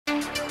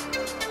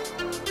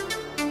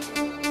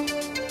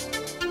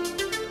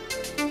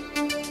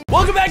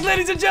Welcome back,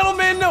 ladies and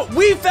gentlemen.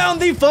 We found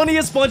the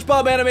funniest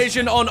SpongeBob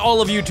animation on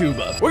all of YouTube.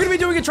 We're gonna be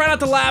doing a try not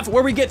to laugh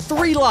where we get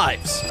 3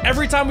 lives.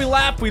 Every time we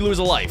laugh, we lose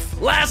a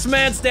life. Last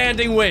man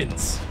standing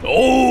wins. Oh!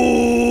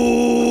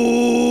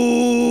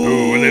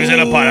 Who lives in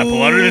a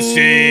pineapple under the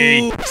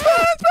sea?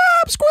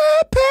 SpongeBob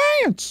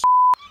SquarePants.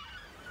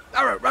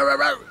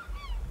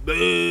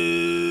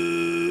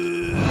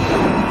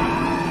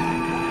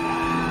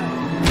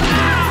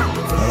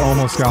 That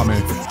almost got me.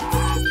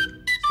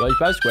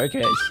 SpongeBob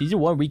SquarePants Season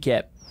 1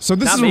 recap. So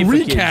this is a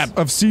recap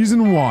of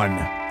Season 1.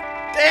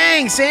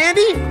 Dang,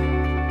 Sandy!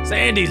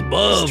 Sandy's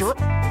buff.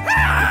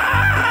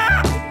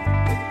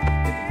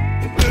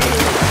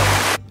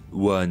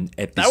 One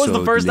episode. That was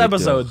the first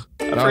episode.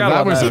 I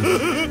forgot about that.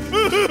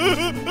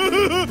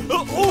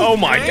 Oh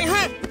my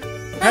god.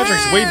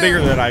 Patrick's way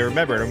bigger than I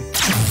remembered him.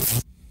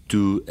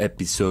 2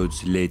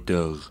 episodes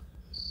later.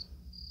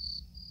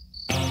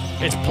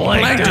 It's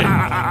Plankton.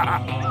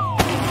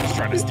 He's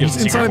trying to steal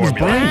the inside secret of his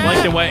formula. brain.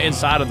 Plankton went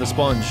inside of the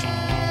sponge.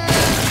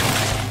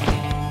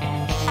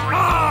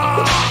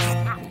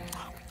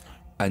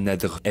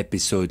 Another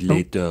episode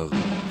later. Go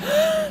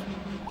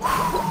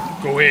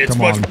ahead,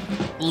 Come on.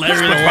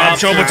 Larry the SpongeBob,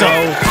 Lobster. show what's up.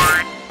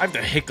 I have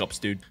the hiccups,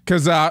 dude.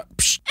 Cause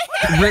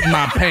ripped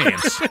my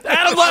pants.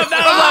 Adam left.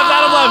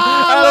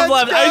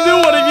 I knew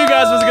one of you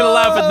guys was gonna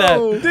laugh at that.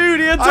 Dude,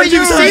 he had Wait,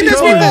 you've seen this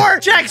before?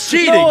 Jack's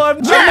cheating. No,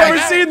 I've never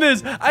seen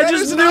this. I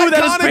just knew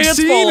that his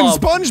pants fall in off.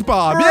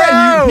 SpongeBob. Bro,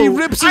 Yeah, he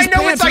rips his I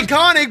know pants. it's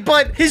iconic,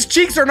 but his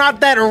cheeks are not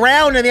that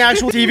round in the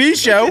actual TV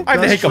show. I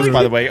have the hiccups,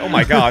 by the way. Oh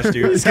my gosh,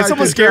 dude. Can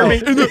someone scare me?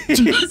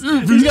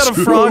 He's got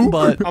a frog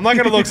butt. I'm not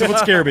gonna look. Someone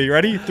scare me.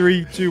 Ready?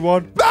 3, 2,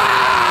 1.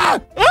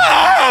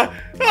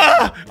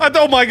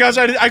 Oh my gosh,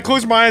 I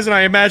closed my eyes and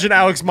I imagined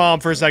Alex's mom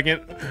for a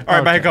second.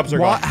 Alright, my hiccups are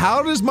gone.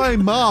 How does my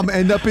mom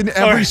end up in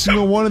every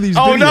single one of these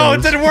videos? Oh no,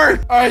 it didn't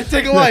work. Alright,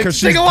 take a life.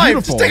 Take a life.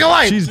 Just take a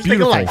life. She's Just take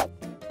a beautiful.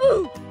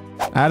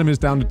 life. Adam is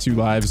down to 2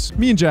 lives.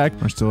 Me and Jack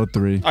are still at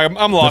 3.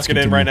 I'm locking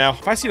in right now.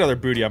 If I see another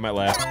booty, I might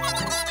laugh.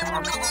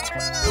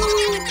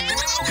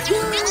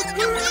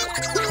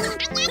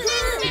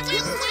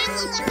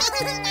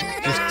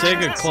 Just take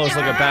a close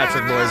look at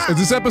Patrick, boys. Is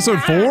this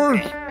episode 4?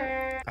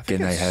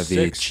 Can I have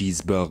 6. a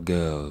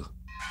cheeseburger?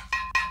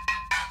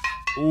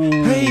 Ooh,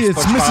 Hey, it's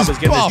SpongeBob Mrs. is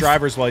getting Buff. his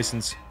driver's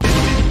license.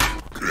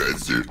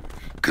 Classic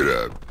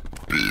crab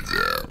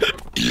pizza.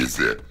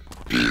 Pizza.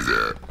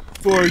 Pizza.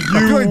 For you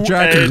feel like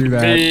Jack can do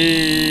that.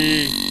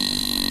 me.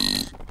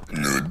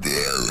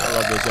 Nutella. I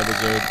love this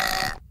episode.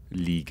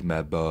 Lick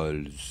my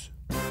balls.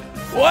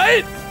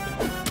 What?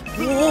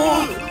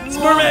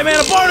 Merman Man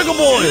and Barnacle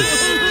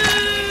Boys.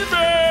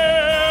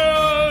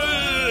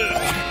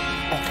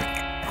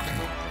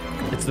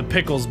 It's the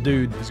pickles,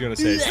 dude. I was gonna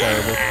say it's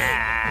terrible.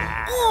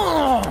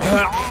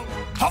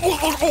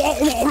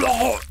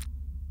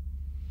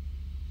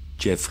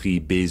 Jeffrey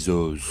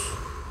Bezos.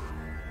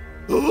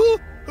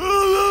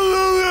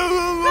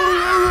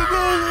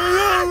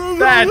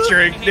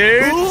 Patrick,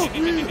 dude.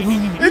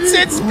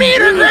 It's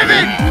Peter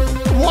Griffin.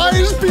 Why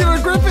is Peter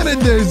Griffin in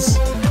this?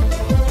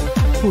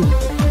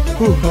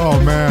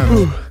 Oh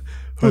man.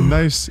 A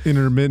nice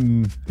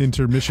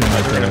intermission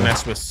right We're gonna there.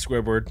 mess with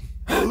Squidward.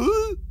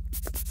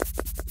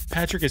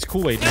 Patrick is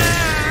Kool-Aid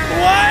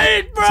man.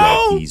 What, bro?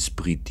 That is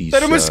pretty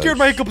That almost sus. scared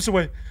my hiccups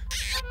away.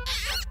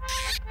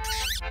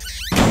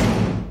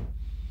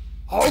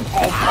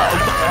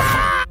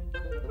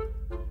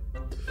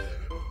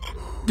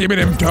 Give me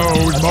them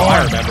toes, boy.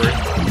 I remember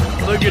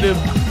it. Look at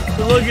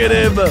him. Look at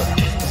him.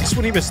 Is this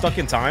when he was stuck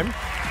in time?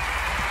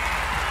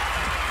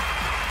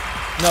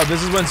 No,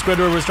 this is when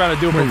Squidward was trying to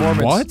do a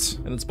performance. what?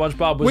 And then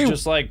SpongeBob was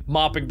just like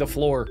mopping the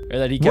floor, and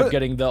then he kept What?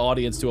 getting the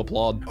audience to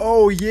applaud.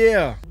 Oh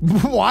yeah.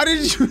 Why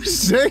did you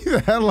say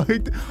that?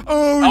 Like,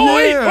 Oh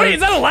yeah. wait, is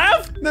that a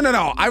laugh?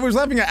 No. I was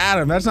laughing at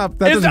Adam. That's not.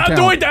 That doesn't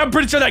count. I'm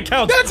pretty sure that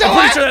counts. That's a I'm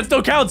pretty laugh. sure that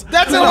still counts.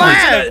 That's a I'm pretty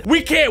sure laugh. that-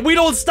 We can't. We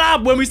don't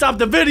stop when we stop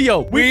the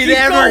video. We keep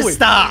never going.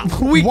 stop.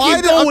 We Why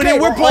keep did- going okay,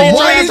 and we're playing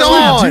why Giants did you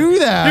on. do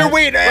that? Here,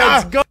 wait.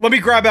 Let's go. Let me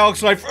grab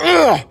Alex's life.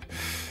 Ugh.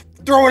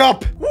 Throw it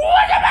up.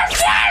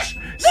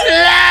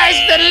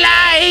 Slash the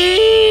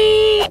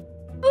life.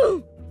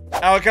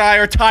 Alec and I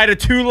are tied at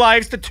 2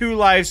 lives to 2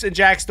 lives, and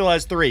Jack still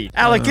has 3.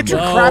 Alec, get your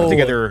crap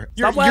together.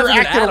 You're Stop laughing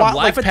at acting a Adam. lot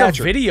Laugh like at the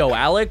Patrick. video,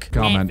 Alec.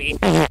 Comment.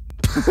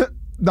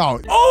 No.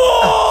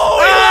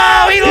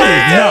 Oh, he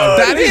laughed! No,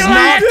 that is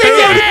not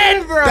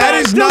again, bro! That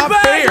is not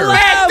fair.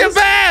 Back to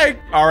back!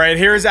 Alright,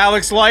 here's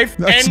Alec's life,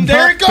 That's and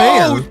there it not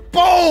fair. goes!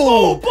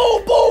 Boom!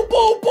 Boom, boom,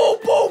 boom, boom,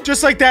 boom!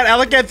 Just like that,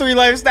 Alec had 3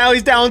 lives, now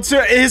he's down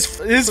to his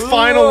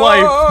final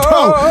life.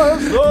 Bro,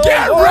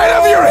 get rid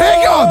of your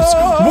hiccups!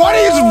 What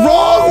is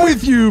wrong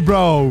with you,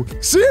 bro?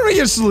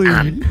 Seriously.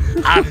 I'm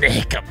the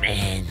hiccup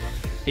man.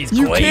 He's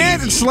You crazy.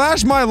 can't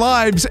slash my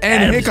lives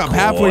and hiccup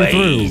halfway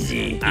through.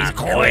 He's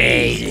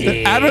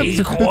crazy. Adam, He's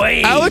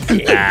crazy. Alec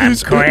I'm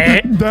is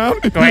crazy.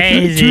 down.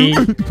 Crazy.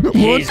 2, 1.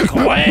 He's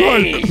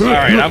crazy.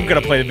 Alright, I'm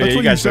gonna play the video.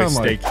 You guys That's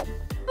make what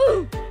a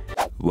you steak.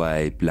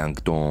 Why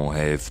plankton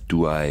have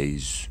 2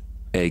 eyes?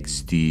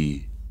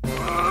 XD.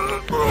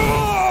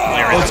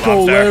 Let's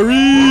go,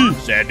 Larry!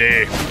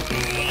 Sandy.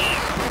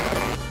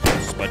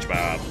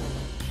 SpongeBob.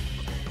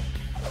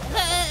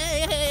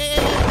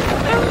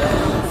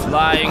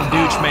 Flying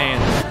douche man.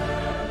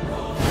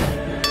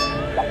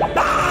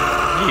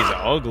 He's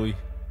ugly.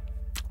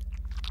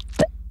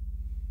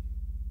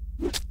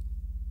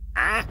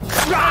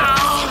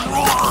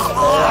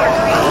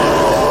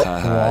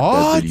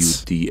 What?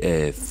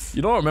 WTF.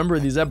 You don't remember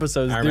these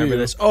episodes, I do remember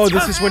you? this. Oh,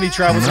 this is when he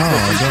travels No, into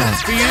I the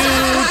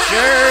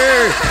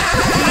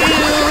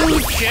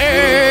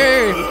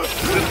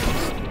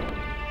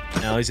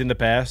future. Now he's in the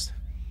past.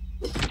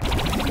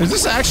 don't. Is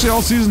this actually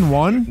all season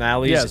 1?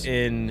 Now he's Yes.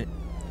 in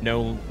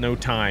no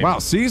time. Wow,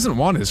 season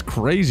 1 is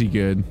crazy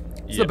good.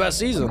 It's the best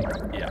season.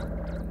 Yeah.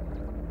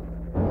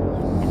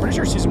 I'm pretty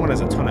sure season 1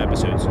 has a ton of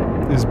episodes.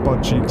 His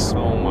butt cheeks.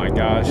 Oh my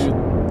gosh.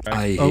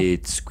 I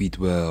hate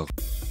Squidward.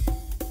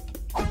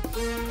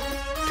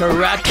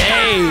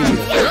 Karate.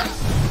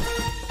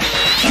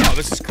 Oh,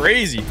 this is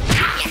crazy.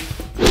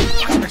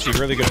 Actually, a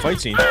really good fight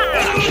scene. Good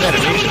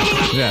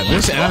animation. Yeah,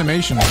 this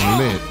animation is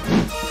lit.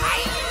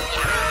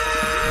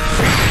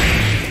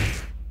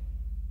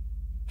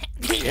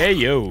 Hey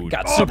yo.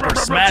 Got Super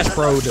Smash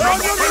Bros.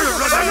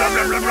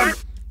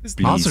 This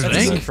Monsters, that's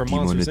the scene Inc. from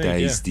Monsters, Inc.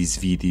 Demonetize this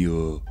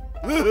video.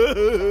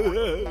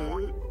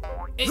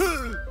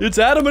 It's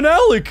Adam and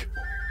Alec.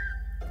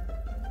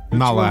 I'm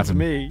not One's laughing.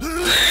 me.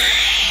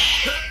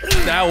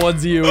 That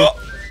one's you.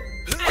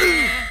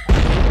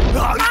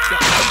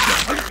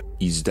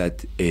 Is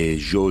that a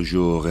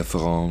JoJo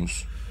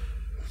reference?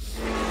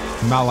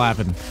 I'm not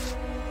laughing.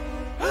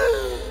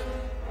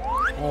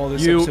 Oh,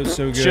 this You episode's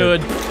so good.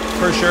 should,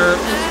 for sure,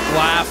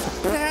 laugh.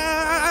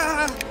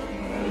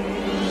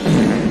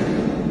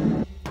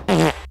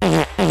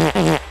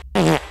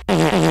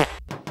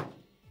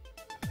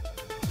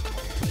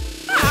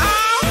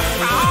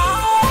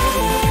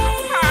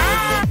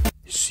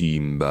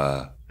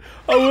 Simba.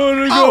 I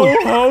wanna go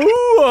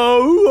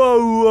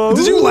home.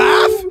 Did you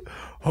laugh?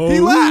 He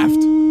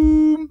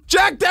laughed.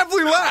 Jack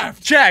definitely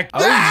laughed. Jack. I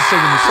was just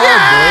singing the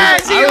song,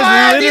 boys.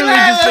 I was literally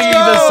just singing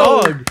the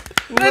song.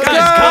 Guys,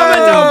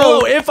 comment down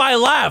below if I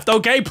laughed,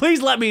 okay?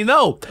 Please let me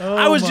know.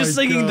 I was just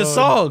singing the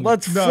song.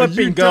 Let's No, flip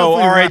you and go.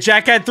 definitely All right, laughed.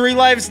 Jack had 3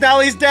 lives. Now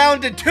he's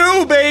down to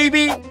 2,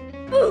 baby.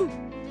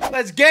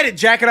 Let's get it.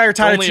 Jack and I are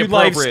tied Only at 2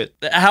 lives. appropriate.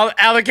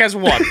 Alec has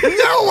 1.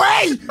 No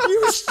way!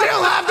 You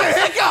still have the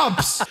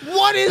hiccups!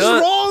 What is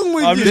wrong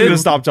with I'm you? just gonna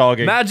stop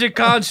talking. Magic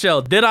conch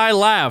shell. Did I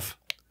laugh?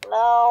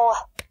 No.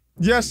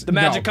 Yes. The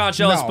magic conch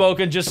shell has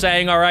spoken, just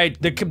saying, all right,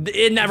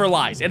 it never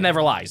lies. It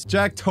never lies.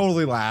 Jack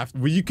totally laughed.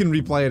 Well, you can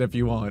replay it if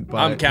you want. But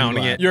I'm he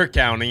counting laughed. it. You're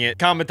counting it.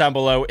 Comment down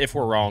below if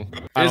we're wrong.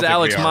 I don't Is think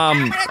Alec's we are.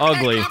 mom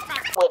ugly?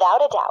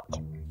 Without a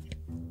doubt.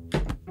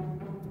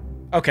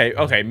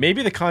 Okay.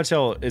 Maybe the conch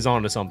shell is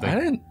onto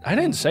something. I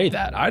didn't say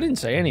that. I didn't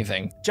say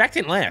anything. Jack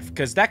didn't laugh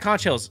because that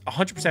conch shell is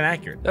 100%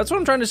 accurate. That's what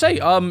I'm trying to say.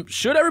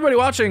 Should everybody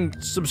watching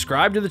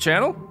subscribe to the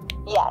channel?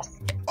 Yes.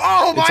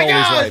 Oh my always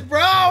gosh, right.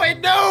 bro! It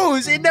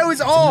knows. It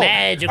knows all.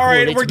 magical, All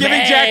right, it's we're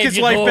giving Jack his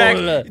life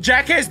magical. back.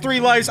 Jack has 3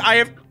 lives.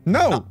 I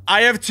No.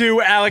 have 2.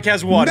 Alec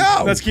has 1.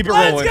 No. Let's keep it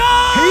Let's rolling.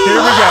 go! Here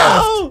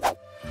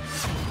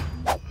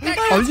we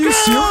go. Are you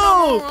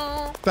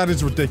serious? That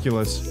is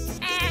ridiculous.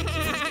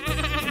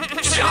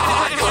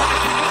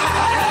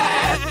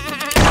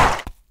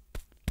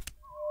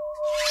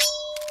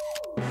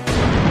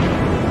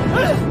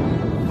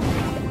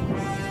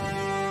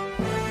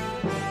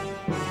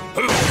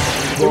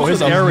 Bro,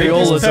 his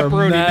areolas are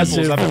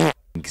massive.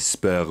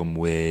 Sperm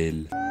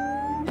whale.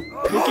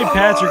 Look at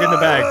Patrick in the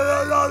bag.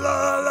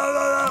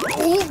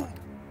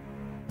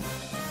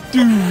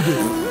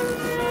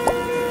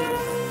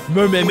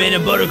 Mermaid man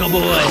and buttercup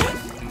boy.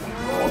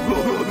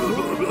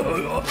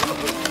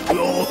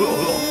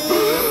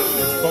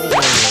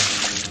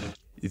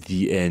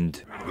 The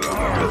end.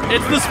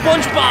 It's the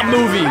SpongeBob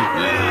movie. All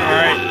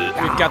right,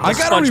 we've got the I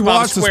gotta SpongeBob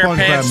rewatch the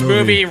SquarePants SpongeBob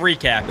movie movie.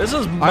 recap. This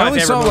is I my only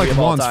favorite saw it movie like of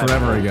all once time.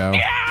 forever ago.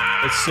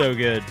 It's so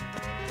good.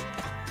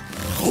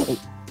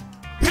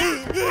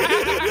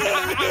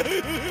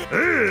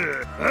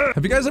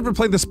 Have you guys ever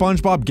played the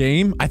SpongeBob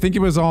game? I think it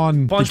was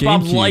on the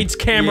SpongeBob GameCube. lights,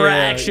 camera,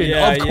 action.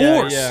 Of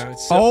course.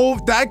 It's Oh,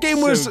 that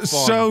game was so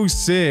so, fun.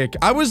 sick.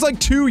 I was like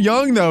too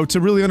young though to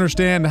really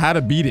understand how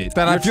to beat it.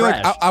 That I You're feel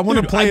trash. like I want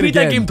to Dude, play it I beat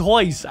again. that game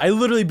twice. I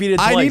literally beat it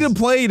twice. I need to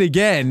play it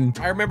again.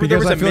 I remember there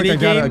because was I a feel like I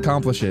mini gotta game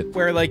accomplish it.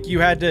 where like you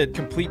had to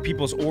complete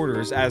people's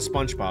orders as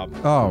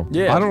SpongeBob. Oh,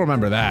 Yeah. I don't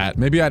remember that.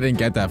 Maybe I didn't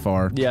get that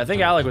far. Yeah, I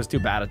think Alec was too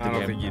bad at the I don't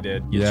game. think you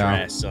did. You Yeah.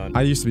 trash, son.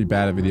 I used to be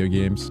bad at video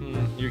games.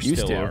 You Used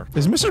still to. are.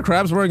 Is Mr.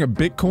 Krabs wearing a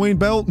Bitcoin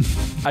belt?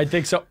 I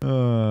think so.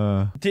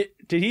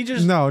 Did he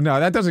just? No,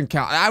 that doesn't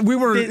count. We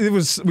were. He We I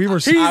would were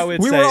say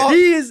all.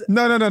 He is.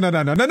 No.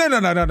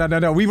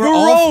 We were Bro,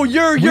 all.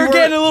 you're we were-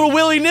 getting a little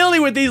willy nilly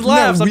with these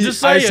laughs. I'm we-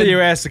 just I saying. say you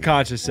asked the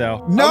conscious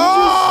shell.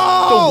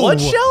 No. The what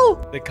shell?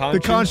 The The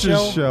conscience conscious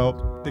shell?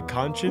 shell. The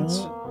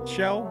conscience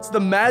shell? It's the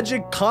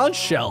magic conch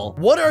shell.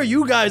 What are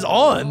you guys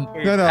on? No.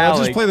 Let's Alec.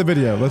 just play the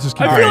video. Let's just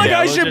keep. I feel right, like yeah,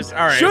 I let's should. just-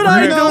 all right. Should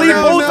I No, delete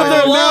no, both no, of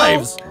their no.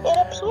 lives? It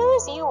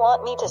appears you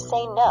want me to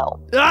say no.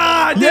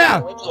 Ah, Yeah.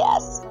 With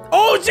yes.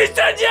 Oh, she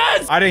said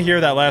yes. I didn't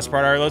hear that last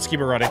part. All right, let's keep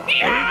it running.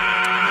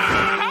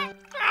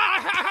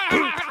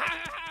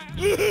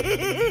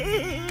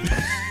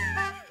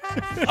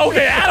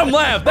 Okay, Adam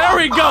laughed. There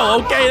we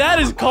go. Okay, that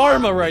is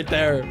karma right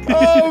there.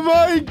 Oh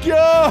my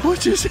god! What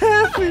just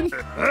happened?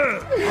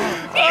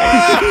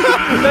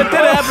 That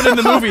did happen in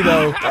the movie,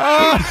 though.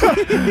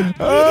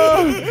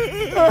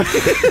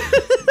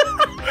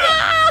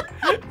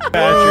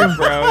 Patrick,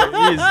 bro.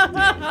 He's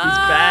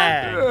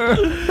bad.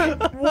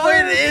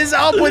 What is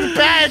up with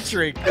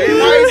Patrick?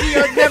 Why is he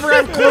never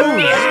have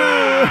clues?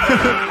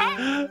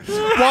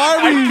 Why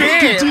are we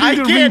I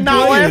can't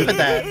not laugh at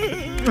that.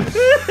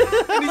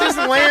 He just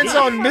lands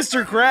on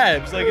Mr.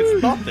 Krabs like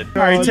it's nothing.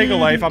 All right, take a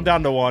life. I'm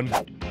down to 1.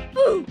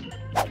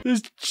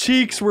 His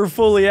cheeks were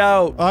fully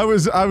out. I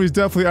was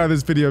definitely out of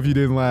this video if you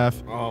didn't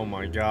laugh. Oh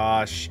my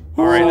gosh.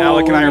 All right,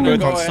 Alec and I are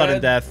both on sudden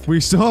death.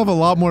 We still have a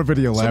lot more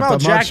video left. Somehow I'm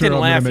Jack not sure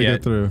didn't I'm gonna laugh make yet.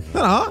 it through.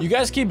 You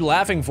guys keep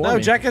laughing for No,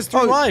 me. Jack has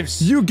 3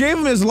 lives. You gave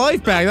him his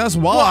life back. That's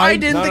why. Well, I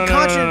didn't. No, The no,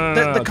 conch, no,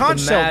 no, no, the conch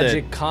the shell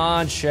magic did.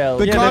 conch shell.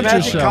 The Yeah, conch the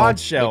magic shell. conch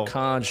shell. The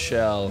conch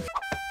shell.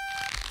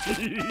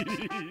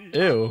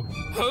 Ew.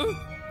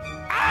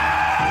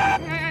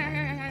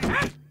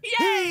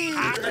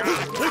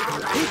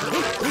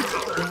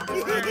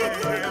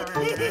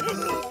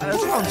 That's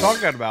what I'm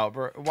talking about,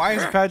 bro. Why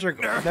is Patrick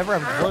never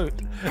have a float?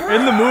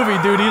 In the movie,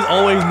 dude, he's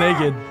always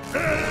naked.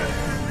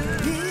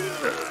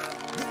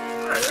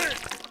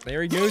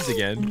 There he goes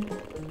again.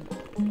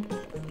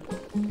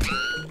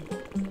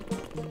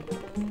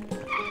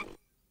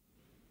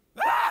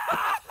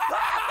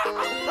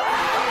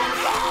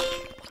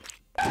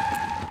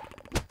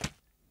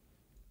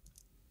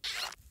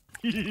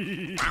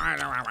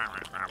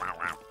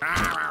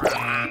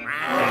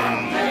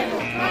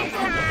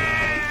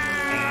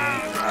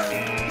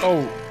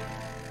 Oh.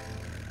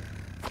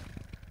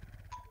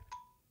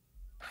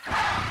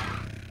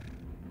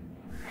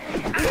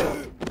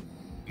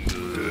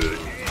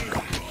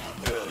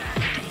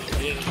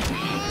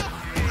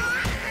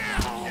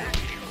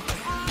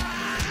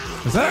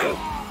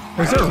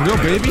 Is there a real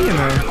baby in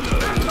there?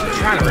 I'm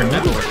trying to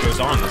remember what goes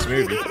on in this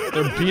movie.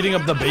 They're beating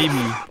up the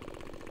baby.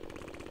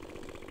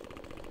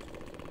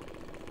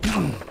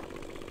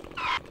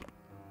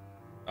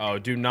 Oh,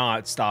 do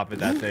not stop at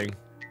that thing.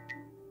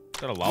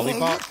 Is that a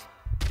lollipop?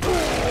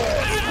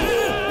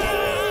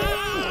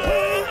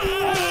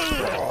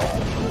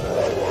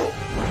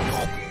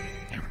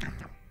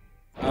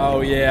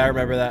 Oh yeah, I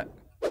remember that.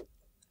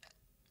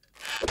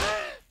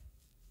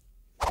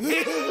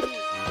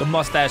 The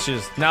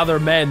mustaches. Now they're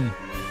men.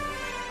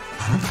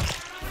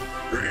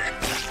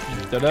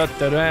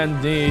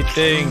 Da-da-da-da-da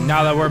thing.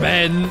 Now that we're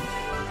men.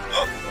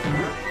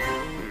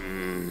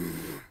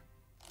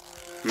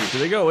 Do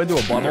they go into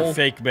a They're bubble?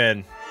 fake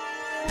men.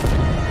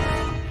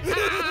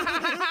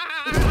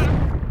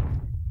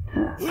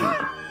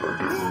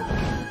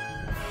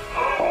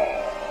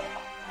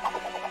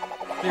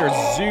 They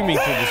are zooming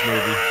through this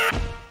movie.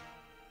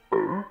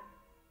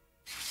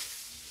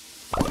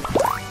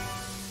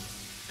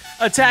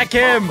 Attack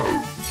him!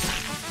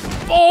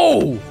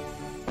 Oh!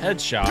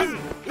 Headshot.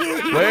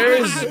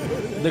 Where's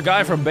the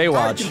guy from I can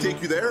Baywatch? take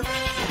you there.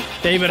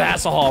 David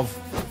Hasselhoff.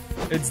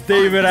 It's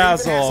David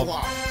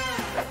Hasselhoff.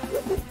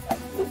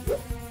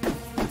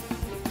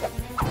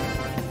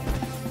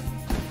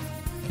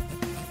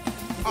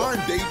 I'm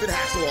David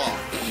Hasselhoff.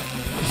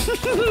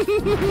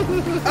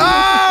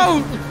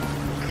 Oh!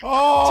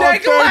 Oh,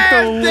 Take a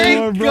laugh!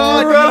 Thank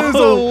God! That is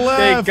a laugh.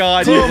 Thank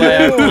God you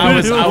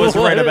laughed. I was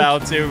right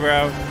about to,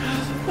 bro.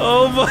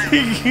 Oh my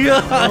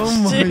gosh,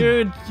 Oh my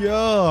dude.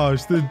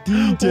 gosh, the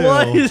detail.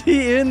 Why is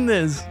he in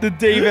this? The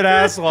David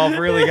Hasselhoff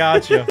really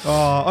got you.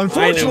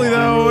 Unfortunately,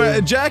 though,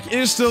 Jack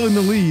is still in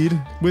the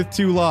lead with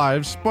 2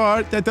 lives,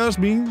 but that does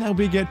mean that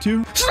we get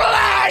to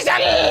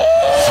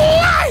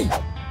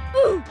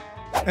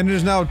and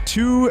there's now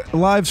 2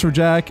 lives for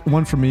Jack,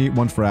 1 for me,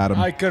 1 for Adam.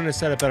 I couldn't have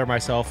said it better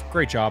myself.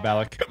 Great job,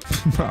 Alec.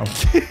 Bro,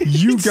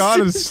 you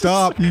gotta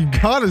stop. You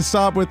gotta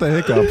stop with the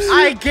hiccups.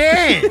 I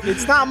can't.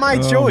 It's not my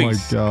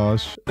choice. Oh my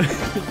gosh.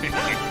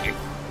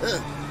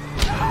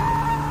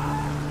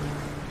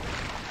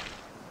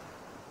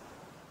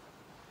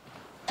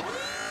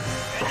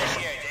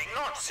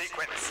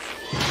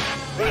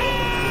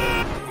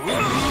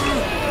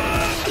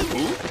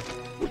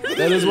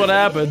 That is what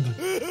happened.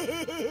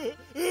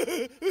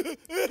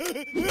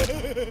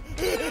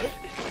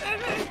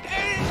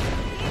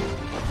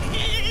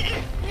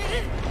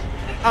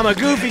 I'm a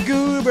goofy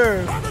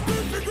goober.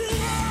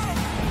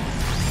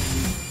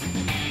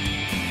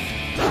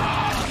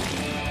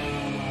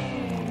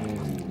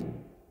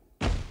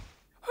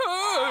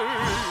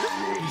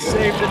 You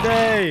saved the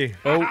day.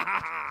 Oh.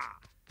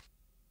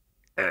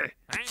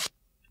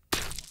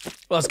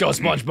 Let's go,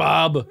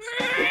 SpongeBob.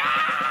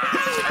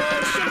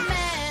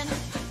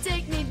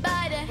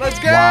 Let's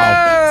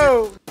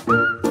go.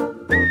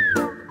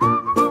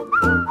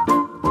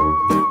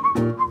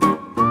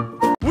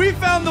 We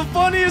found the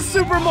funniest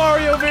Super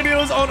Mario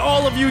videos on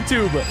all of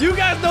YouTube. You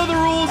guys know the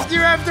rules. You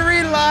have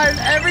 3 lives.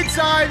 Every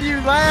time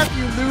you laugh,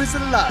 you lose a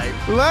life.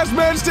 The last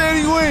man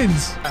standing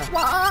wins.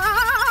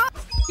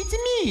 It's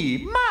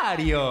me,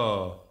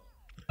 Mario.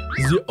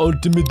 The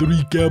ultimate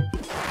recap.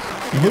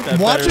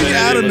 Watching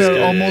Adam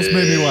there almost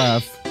made me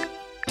laugh.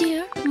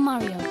 Dear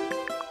Mario,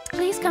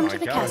 come to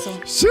the castle.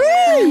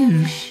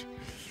 Sheesh.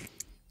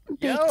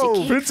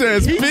 Yo,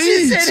 Princess he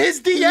Peach. just in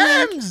his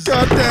DMs.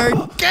 Got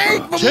that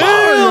cake for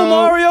Chill,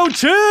 Mario,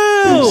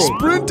 chill. He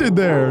sprinted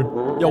there.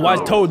 Yo, why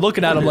is Toad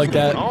looking at him like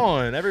that?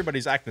 On,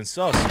 everybody's acting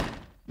sus.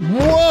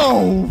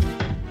 Whoa.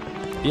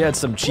 He had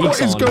some cheeks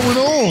What is on. going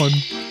on?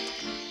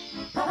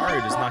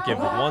 Mario does not give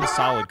one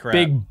solid crap.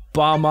 Big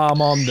bomb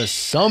on the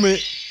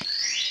summit.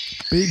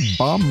 Big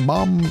bomb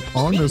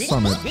on the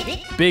summit.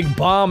 Big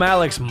bomb,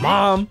 Alex,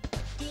 mom.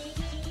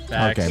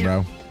 Facts. Okay,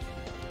 bro.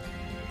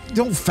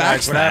 Don't Guys,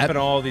 fax what that. happened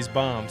to all these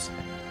bombs?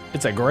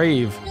 It's a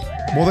grave.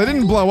 Well, they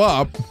didn't blow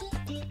up.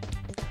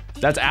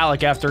 That's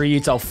Alec after he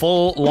eats a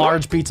full,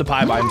 large pizza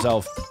pie by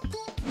himself.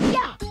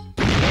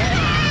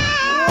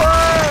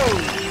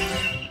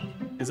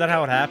 Is that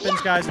how it happens,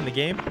 guys, in the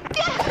game?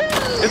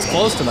 It's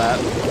close to that.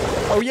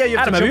 Oh yeah, you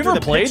have Adam, to have you jump ever through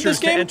the played pictures this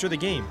game? to enter the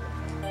game.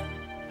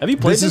 Have you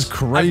played This is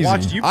crazy.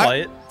 I've watched you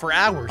play it for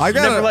hours. I You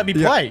gotta- never let me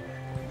yeah. play.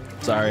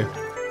 Sorry.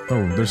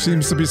 Oh, there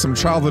seems to be some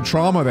childhood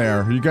trauma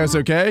there. Are you guys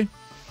okay?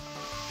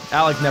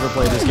 Alec never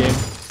played this game.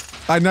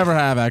 I never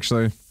have,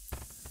 actually.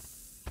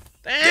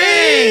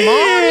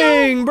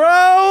 Dang,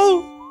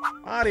 bro!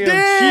 Mario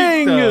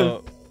Dang! cheeked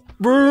up.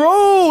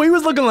 Bro, he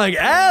was looking like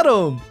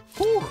Adam.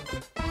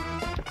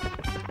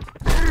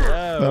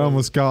 That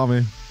almost got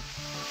me.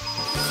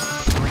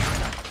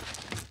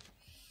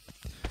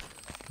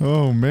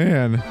 Oh,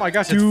 man. Oh my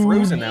gosh, it's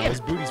frozen now. His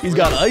booty's frozen. He's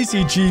got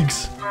icy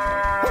cheeks.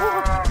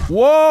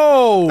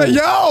 Whoa! Hey,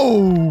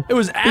 yo! It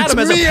was Adam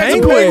It's as me a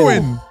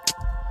penguin.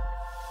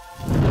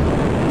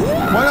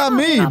 Why not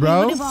me,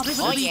 bro?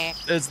 Oh, yeah.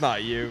 It's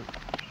not you.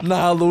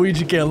 Nah,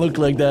 Luigi can't look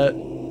like that.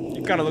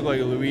 You kind of look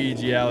like a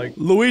Luigi, Alec.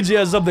 Luigi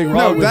has something wrong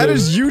No, with that him.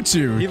 is you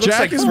two. He looks Jack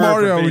like is Smurf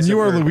Mario with and you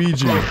are Basic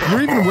Luigi.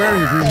 You're even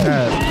wearing a green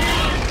hat.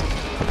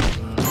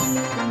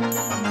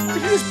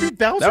 Did you just beat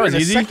Bowser That was in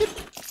a easy. second?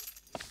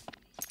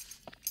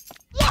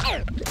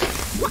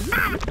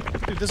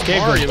 Dude, this Okay,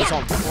 Mario but- is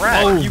on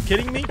crack. Oh. Are you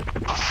kidding me?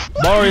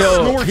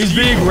 Mario, snorts he's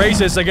being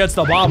racist against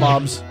the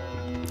Bob-Ombs.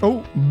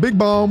 Oh, big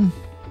bomb.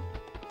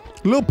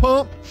 Little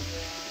pump.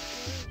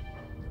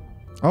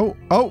 Oh.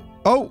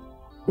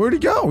 Where'd he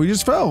go? He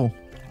just fell.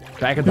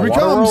 Back at the Here he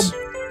water comes.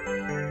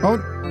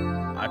 world.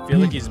 Oh, I feel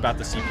like he's about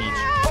to see Peach.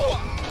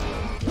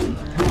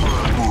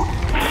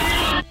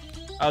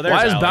 Oh, there's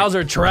Why is Alec.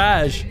 Bowser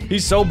trash?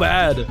 He's so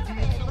bad.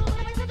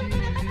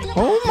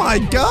 oh my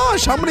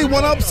gosh. How many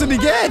one-ups did he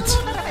get?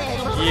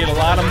 He ate a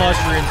lot of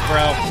mushrooms,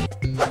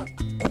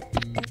 bro.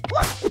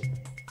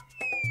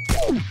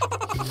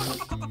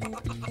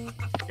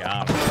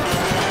 Got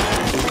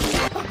him.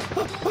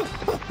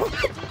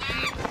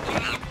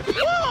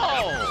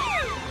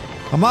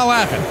 I'm not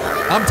laughing.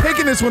 I'm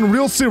taking this one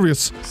real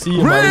serious. See you,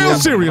 real Mario.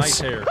 Nice serious.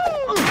 hair.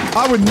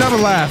 I would never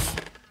laugh.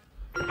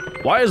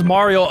 Why is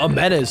Mario a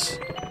menace?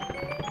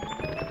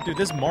 Dude,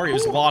 this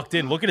Mario's locked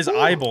in. Look at his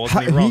eyeballs.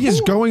 How- when he runs. he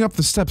is going up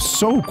the steps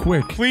so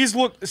quick. Please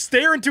look,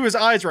 stare into his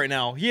eyes right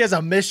now. He has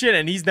a mission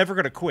and he's never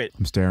gonna quit.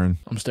 I'm staring.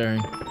 I'm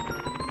staring.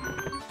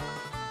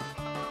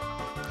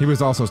 He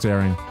was also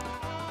staring.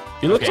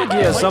 He looks like he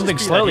It has might something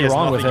just be that slightly he has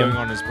wrong with nothing him.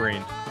 going on in his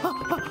brain.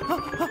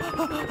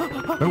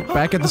 Oh,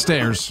 back at the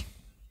stairs.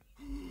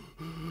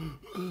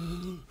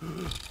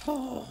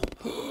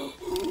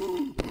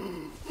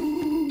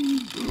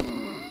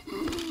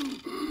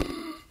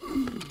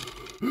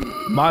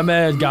 My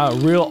man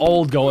got real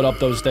old going up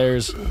those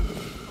stairs.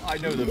 I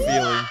know the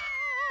feeling.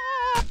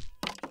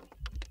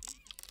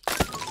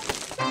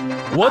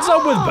 What's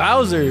up with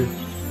Bowser?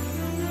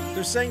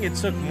 They're saying it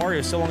took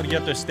Mario so long to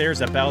get up those stairs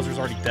that Bowser's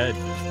already dead.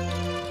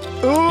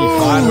 Oh,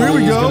 finally here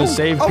we is go. gonna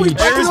save oh, Peach.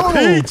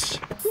 There's Peach!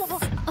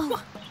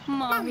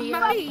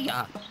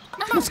 Mario.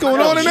 What's going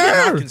on in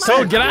there?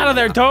 Toad, get out of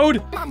there,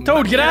 Toad!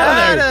 Toad, get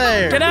out of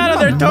there! Get out of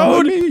there,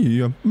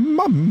 Toad!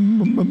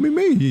 Mamma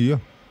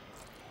mia.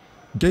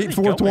 Gate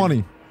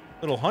 420.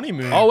 Little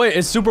honeymoon. Oh wait,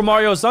 it's Super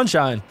Mario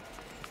Sunshine.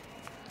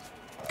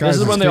 Guys,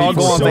 is when it's they all Gate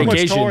go on so 420. much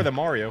vacation. taller than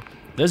Mario.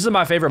 This is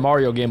my favorite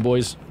Mario game,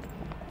 boys.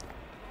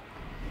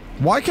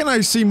 Why can't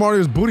I see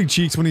Mario's booty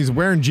cheeks when he's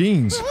wearing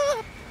jeans?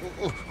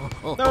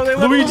 No, they left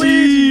Luigi!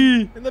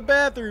 Luigi in the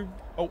bathroom.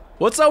 Oh,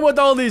 What's up with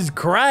all these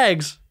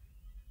crags?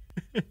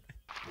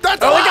 That's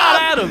Oh, it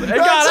got Adam! It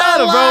got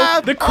Adam,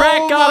 bro! The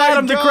crack got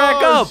Adam to crack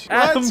up!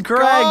 Adam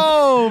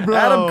cracked!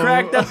 Adam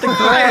cracked at the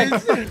crack!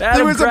 It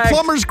Adam was a cracked.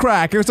 plumber's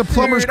crack. It was a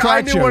plumber's dude, I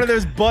crack knew joke. one of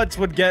those butts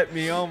would get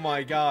me. Oh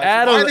my god.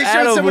 Adam- Why are they showing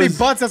Adam so many was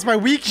butts? That's my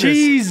weakness.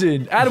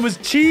 Cheesing! Adam was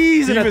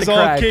cheesing He at was the all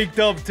crack. caked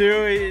up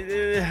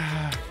too.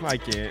 I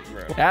can't,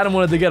 bro. Adam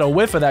wanted to get a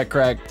whiff of that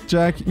crack.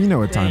 Jack, you know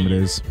what time it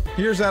is.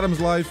 Here's Adam's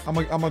life. I'm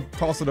gonna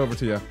toss it over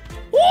to you.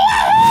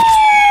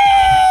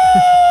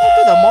 Don't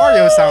do the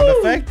Mario sound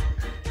effect.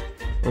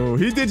 Oh,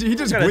 he just You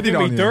gotta gwitted do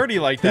on me you. dirty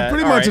like He that.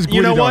 pretty All much right, just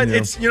you know gwitted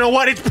what? on you. You know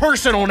what? It's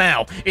personal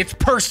now. It's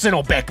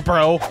personal, Beck,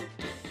 bro.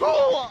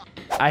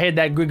 I hit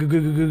that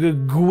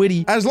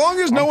gwitty. As long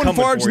as no one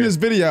coming farts for in you. this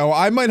video,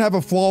 I might have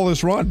a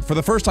flawless run for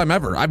the first time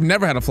ever. I've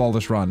never had a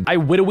flawless run. I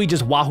wittily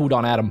just wahooed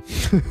on Adam.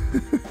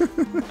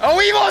 Oh,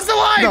 he lost the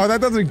life! No, that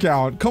doesn't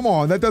count. Come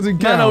on, that doesn't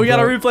count. No, we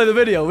gotta bro. replay the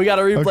video. We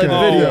gotta replay Okay, the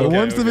video. okay,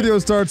 Once the video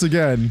starts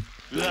again.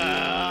 Looks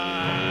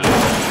like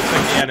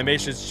the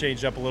animation's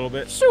changed up a little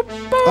bit.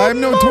 I'm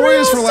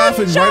notorious for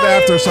laughing right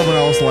after someone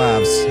else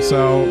laughs,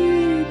 so.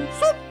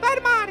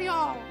 Super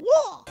Mario.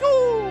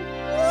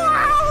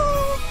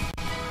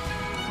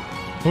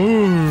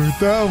 Ooh,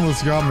 that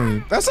almost got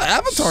me. That's an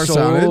Avatar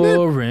sound, isn't it?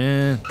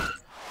 Soaring, There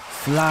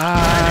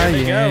flying.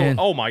 they go.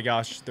 Oh my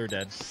gosh, they're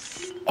dead.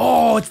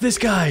 Oh, it's this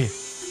guy.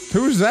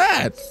 Who's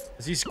that?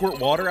 Does he squirt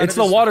water out It's of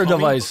the his water tummy?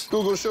 device.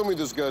 Google, show me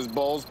this guy's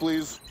balls,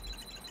 please.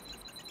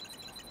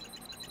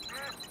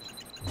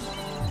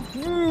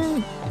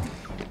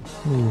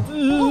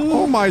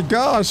 Oh my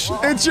gosh,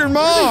 it's your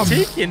mom!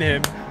 Taking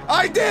him.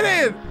 I did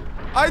it!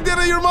 I did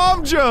a your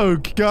mom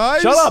joke,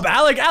 guys! Shut up,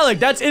 Alec. Alec,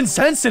 that's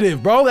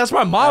insensitive, bro. That's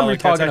my mom Alec, you're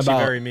talking that's actually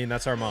about. very mean.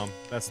 That's our mom.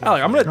 That's not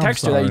Alec, I'm funny. gonna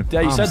text her that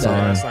you I'm said sorry.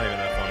 that. That's not even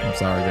that funny. I'm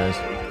sorry, guys.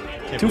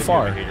 Can't Too believe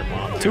far. you hate your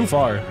mom. Too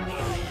far.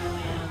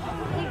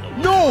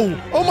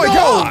 No! Oh my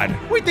god!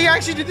 Wait, they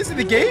actually did this in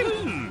the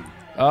game?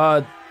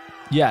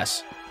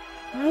 Yes.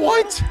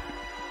 What?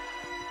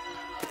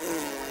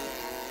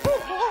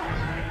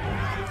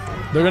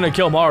 They're gonna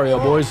kill Mario,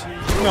 boys.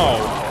 No.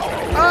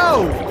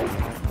 Oh!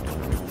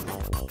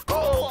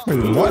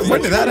 Wait, what?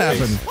 When did that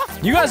happen?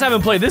 You guys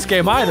haven't played this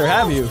game either,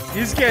 have you?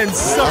 He's getting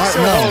sucked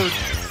so no.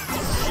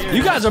 hard.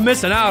 You guys are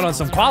missing out on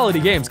some quality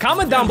games.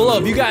 Comment down below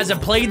if you guys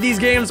have played these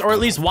games or at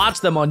least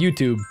watched them on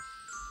YouTube.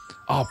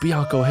 Oh,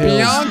 Bianco Hills.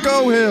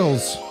 Bianco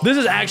Hills. This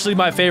is actually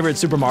my favorite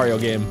Super Mario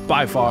game,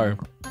 by far.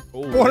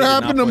 Oh, they What did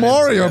happened to not put him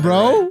Mario, together,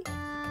 bro?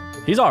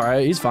 right? He's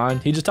alright, he's fine.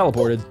 He just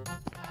teleported.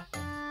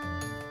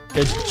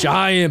 It's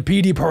giant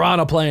PD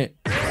piranha plant.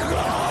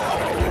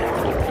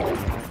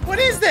 What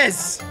is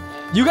this?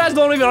 You guys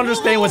don't even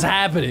understand what's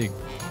happening.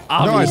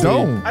 Obviously.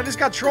 No, I don't. I just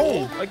got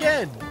trolled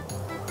again. Yeah,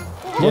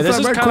 What's this that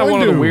is red kind of coin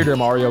one of the do? weirder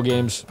Mario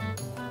games.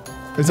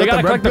 Is They that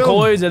gotta the collect red the bill?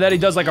 coins and then he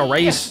does like a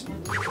race.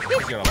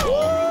 He's got a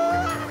ball.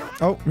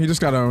 Oh, he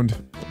just got owned.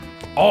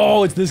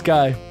 Oh, it's this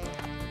guy.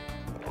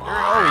 Oh,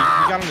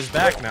 he got on his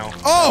back now.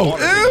 Oh,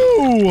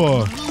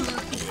 ew!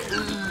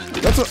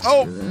 That's what.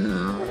 Oh.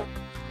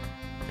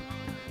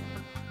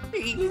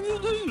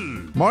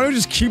 Mario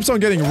just keeps on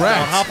getting Now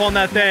wrecked. hop on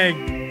that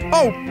thing.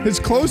 Oh, his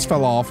clothes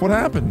fell off. What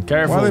happened?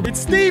 Careful. Why they- It's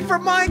Steve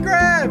from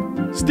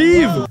Minecraft.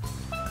 Steve!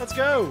 Let's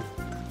go.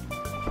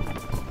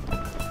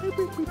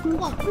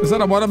 Is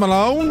that a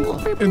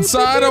watermelon?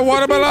 Inside a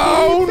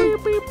watermelon?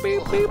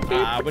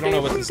 We don't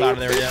know what's inside of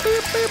there yet.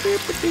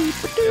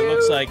 It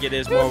looks like it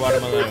is more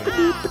watermelon.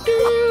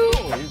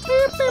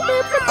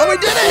 Oh, we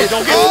did it!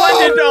 Don't get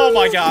blended! Oh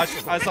my gosh,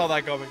 I saw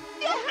that coming.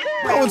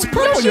 Oh, it's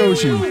purple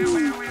Yoshi.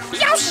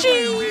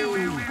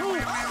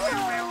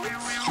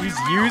 He's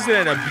using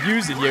and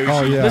abusing Yoshi.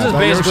 Oh yeah. This is that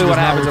basically Yoshi what does not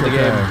happens in look the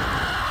okay.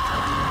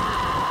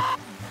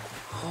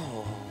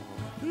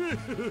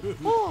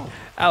 game.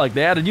 Alec,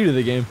 they added you to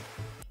the game.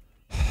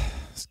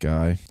 This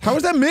guy. How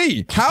is that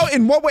me? How?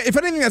 In what way? If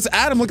anything, that's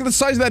Adam. Look at the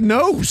size of that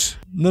nose.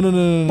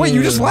 No. Wait,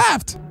 you just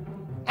laughed.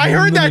 I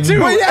heard that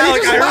too. Wait, yeah, he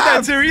Alec, just I heard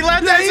laughed. that too. He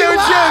laughed Yeah, at he his own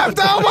laughed.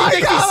 joke. Oh my He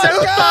thinks God, he's so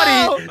let's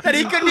go. funny that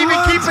he couldn't even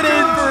keep it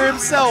in for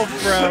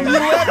himself,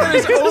 bro.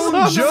 His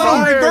own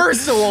joke.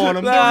 Reversal on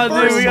him. Nah, dude,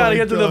 we Reversal. gotta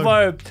get to the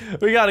part.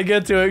 We gotta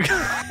get to it.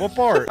 What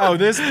part? Oh,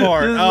 this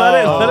part. Just Oh, let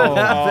it happen. oh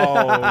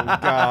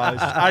gosh.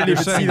 I didn't You're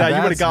even see saying that. You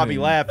would have that's got me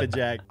me. laughing,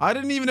 Jack. I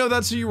didn't even know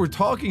that's who you were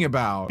talking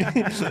about.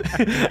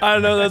 I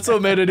don't know, that's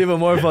what made it even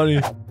more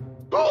funny.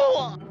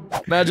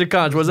 Magic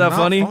Conch, was that Not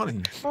funny?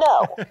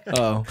 No.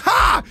 Oh.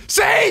 Ha!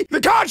 See? The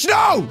conch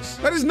knows!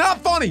 That is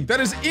not funny. That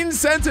is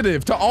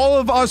insensitive to all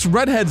of us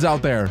redheads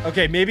out there.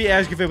 Okay, maybe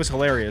ask if it was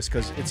hilarious,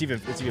 because it's even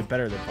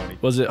better than funny.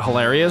 Was it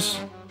hilarious?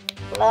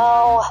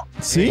 No.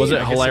 See? Was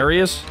it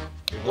hilarious?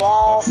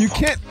 Yes. You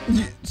can't.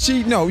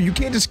 No, you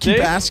can't just keep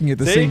See? asking it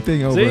the See? same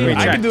thing over See? and I over.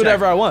 Jack, can do Jack.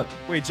 whatever I want.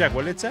 Wait, Jack,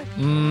 what did it say?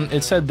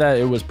 It said that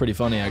it was pretty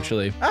funny,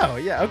 actually. Oh,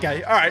 yeah,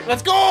 okay. All right,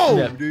 let's go,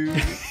 Yeah.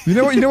 dude. You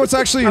know what? You know what's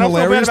actually I don't feel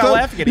bad hilarious about though?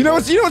 laughing You know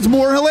anymore. what's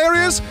more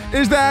hilarious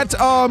is that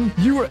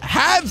you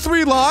had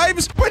 3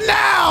 lives, but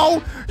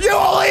now you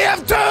only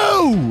have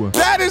 2.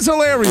 That is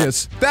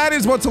hilarious. That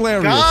is what's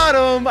hilarious. Got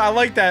him. I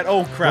like that.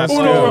 Oh, crap. Let's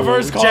Uno go.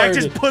 reverse Jack card.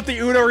 just put the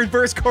Uno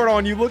reverse card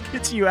on you. Look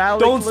at you,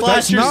 Alec. Don't Look slash at-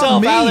 That's yourself,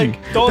 not me. Alec.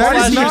 Don't That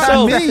is slash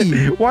not yourself.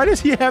 me. Why does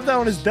he have that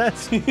on his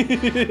desk?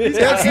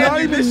 That's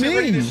not even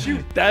me.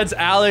 That's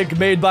Alec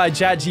made by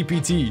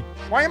ChatGPT.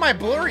 Why am I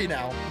blurry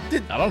now?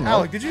 I don't know.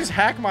 Alec, did you just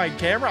hack my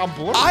camera? I'm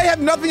blurry. I have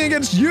nothing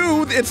against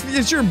you.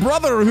 It's your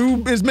brother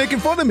who is making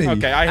fun of me.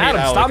 Okay, I hate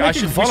Adam, Alec. stop I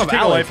making should, fun we should of take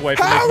a Alec. life away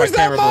from How making is that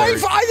camera my blurry.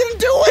 fault? I didn't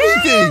do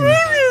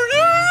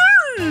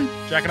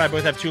anything. Jack and I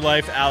both have 2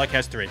 life. Alec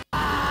has 3.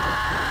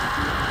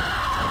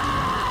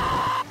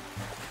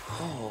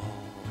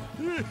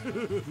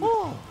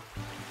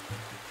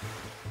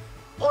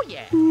 Oh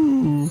yeah.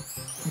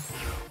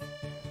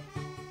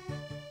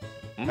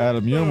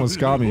 Adam, you almost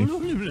got me.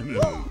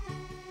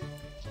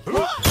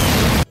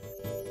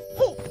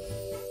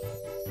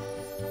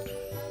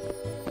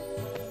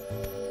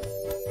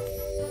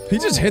 He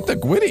just hit the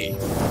Gwitty.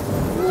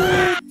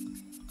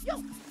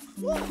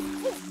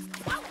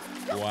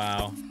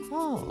 Wow.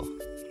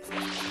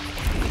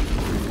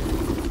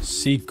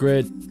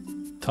 Secret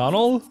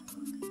tunnel?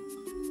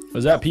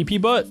 Was that pee-pee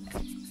butt?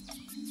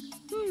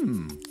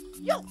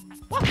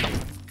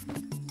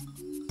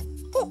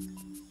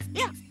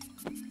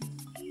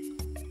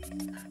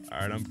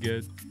 Alright, I'm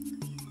good.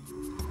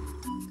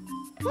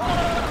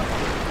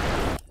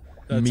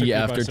 Me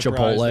after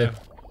Chipotle.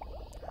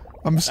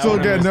 I'm still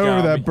one getting almost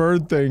over got that me.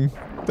 bird thing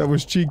that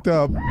was cheeked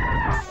up.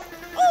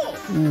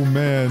 Ooh,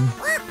 man.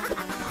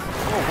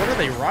 Oh, what are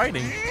they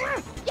riding?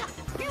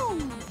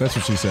 That's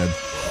what she said.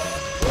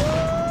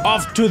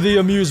 Off to the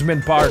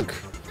amusement park.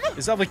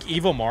 Is that like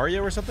Evil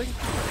Mario or something?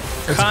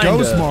 It's Kinda.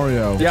 Ghost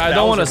Mario. Yeah, I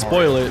don't want to Bowser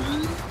spoil it.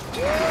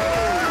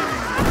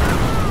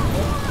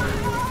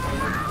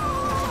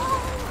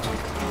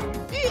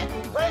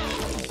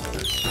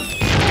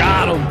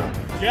 Got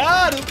him.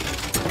 Got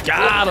him!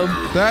 Got him.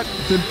 That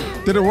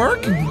did it work?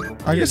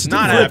 I guess it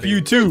not didn't work. happy.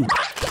 You too.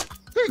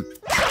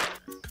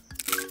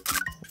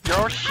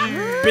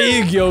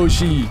 Big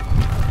Yoshi.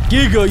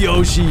 Giga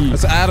Yoshi.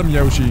 That's Adam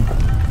Yoshi.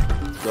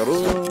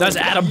 That's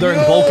Adam during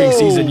bulking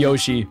season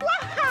Yoshi.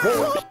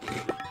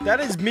 That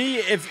is me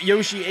if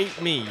Yoshi ate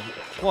me.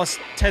 Plus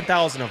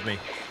 10,000 of me.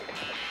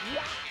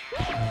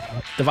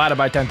 Divided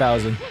by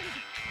 10,000.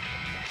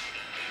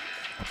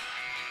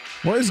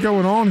 What is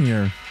going on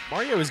here?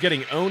 Mario is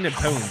getting owned and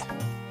pwned.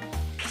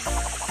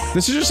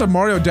 This is just a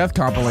Mario death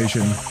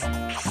compilation.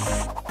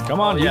 Come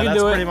on, you Yeah, can that's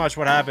do pretty it. much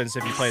what happens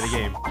if you play the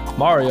game.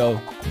 Mario.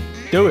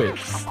 Do it.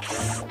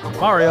 Oh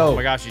Mario.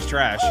 my gosh, he's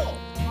trash.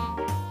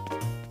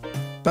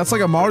 That's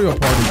like a Mario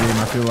Party game,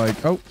 I feel like.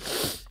 Oh.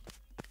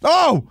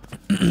 Oh!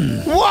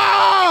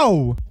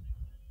 Wow!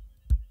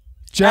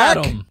 Jack?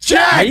 Adam.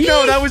 Jack! Me?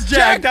 No, that was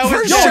Jack. That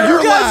was for Jack. sure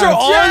You guys are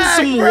laughed. on Jack,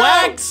 some bro.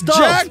 whack stuff.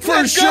 Jack for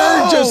Let's sure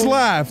go. just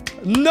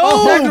laughed.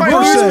 No, Jack might bro.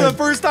 lose for the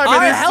first time in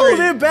I history.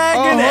 held it back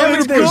and 100%.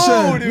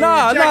 everything. Dude,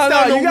 Nah, Jack's nah,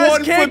 down to you guys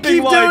one can't flipping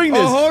keep life. doing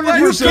this. 100%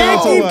 You can't it's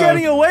a keep laugh.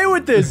 getting away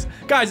with this.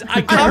 Guys,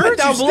 I comment heard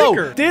down you below.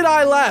 snicker. Did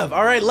I laugh?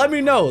 All right, let me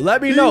know.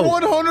 Let me You know.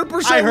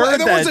 100% I heard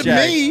that that, wasn't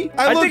Jack. me.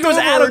 I think looked it was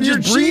over Adam and you're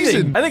just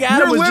breathing. cheesing. I think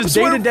Adam Your was just lips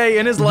day were- to day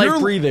in his life your-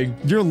 breathing.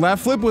 Your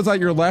left lip was at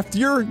your left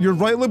ear. Your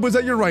right lip was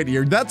at your right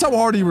ear. That's how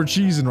hard you were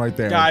cheesing right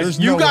there. Guys, There's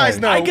you no guys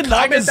way. know. I can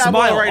Comment down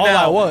smile below right all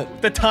now. I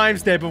want. The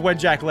timestamp of when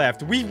Jack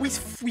left. We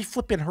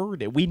flipping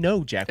heard it. We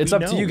know, Jack. It's we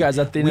up to know. you guys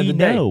at the end of the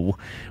day.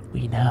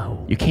 We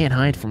know. You can't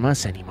hide from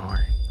us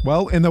anymore.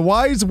 Well, in the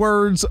wise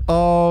words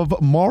of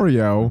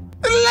Mario,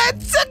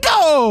 let's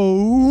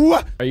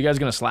go! Are you guys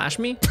gonna slash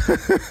me?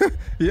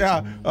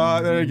 Yeah,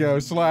 there you go.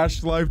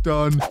 Slash, life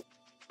done.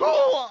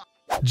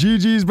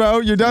 GG's, bro.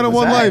 You're down to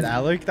one life.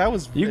 Alec, that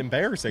was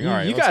embarrassing. All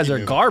right, You let's guys keep are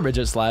moving. garbage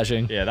at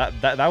slashing. Yeah,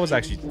 that was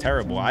actually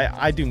terrible.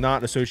 I do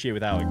not associate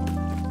with Alec.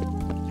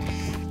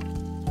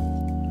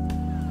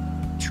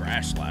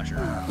 Trash slasher.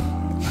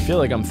 I feel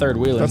like I'm third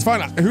wheeling. That's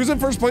fine. Who's in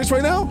first place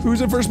right now?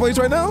 Who's in first place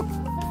right now?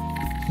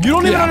 You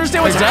don't even Yeah.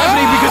 understand what's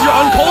happening because you're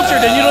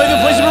uncultured and you don't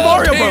even play Super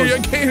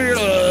Mario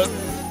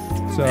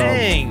Bros. So,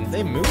 Dang,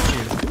 they moved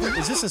you.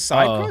 Is this a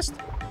side quest?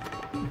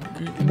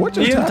 what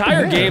just The happened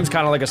entire there? game's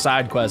kind of like a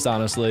side quest,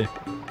 honestly.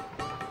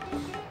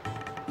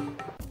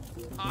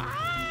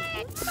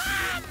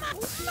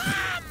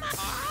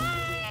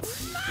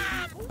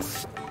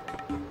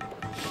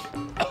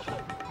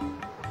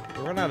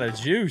 We run out of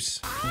juice.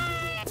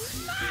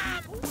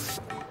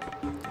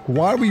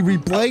 Why are we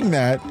replaying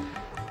that?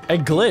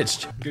 It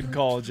glitched. Good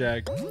call,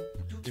 Jack.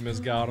 You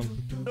must got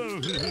him.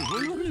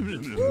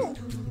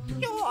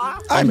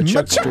 I'm a a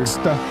chuckster.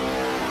 chuckster.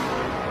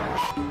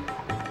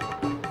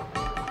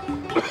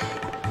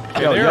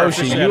 Yo, they are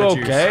Yoshi, officially you out of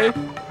juice. okay?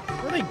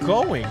 Where are they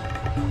going?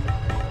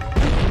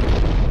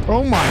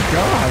 Oh my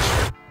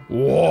gosh.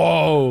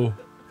 Whoa.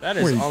 That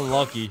is Wait.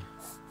 unlucky.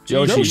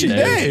 Yoshi Yoshi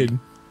dead. dead.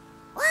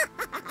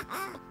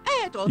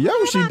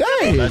 Yoshi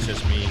dead. That's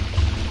just mean.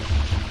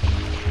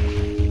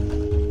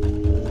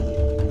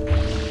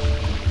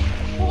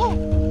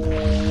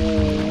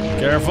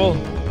 Careful.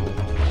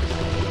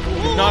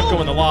 Do not go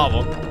in the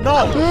lava.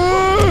 No!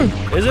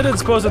 Isn't it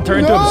supposed to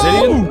turn to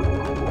obsidian?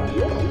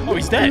 Oh,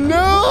 he's dead.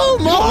 No,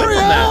 live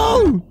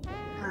Mario!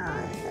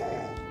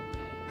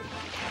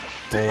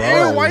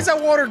 Ew, why is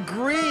that water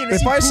green? Is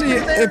If he I see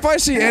pooping there? if I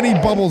see any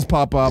bubbles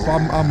pop up,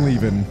 I'm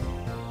leaving.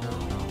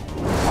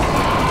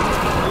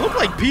 It looked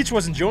like Peach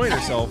was enjoying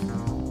herself.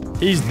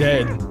 He's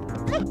dead.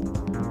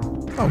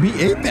 Oh, he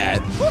ate that.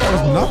 That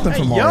was nothing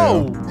for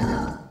Mario.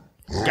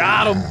 Yo!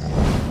 Got him.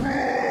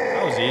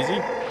 That was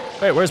easy.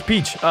 Wait, where's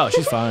Peach? Oh,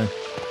 she's fine.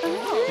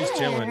 He's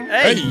chilling.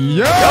 Hey!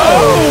 Yo!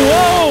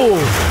 Oh,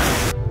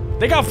 whoa!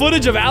 They got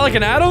footage of Alec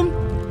and Adam?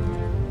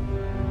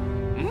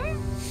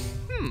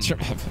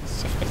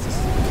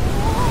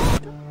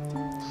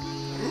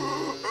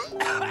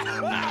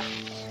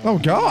 Oh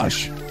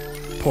gosh.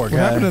 Poor What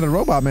happened guy. to the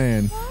robot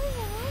man?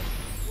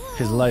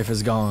 His life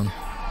is gone.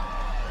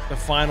 The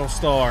final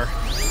star.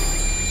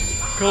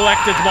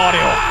 Collected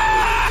Mario.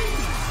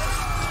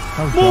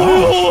 Oh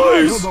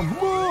gosh.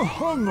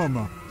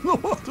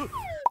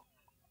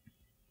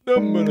 This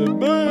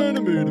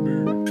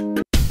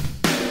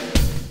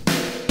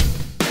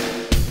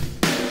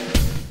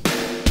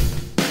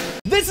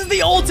is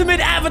the ultimate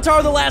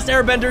Avatar: The Last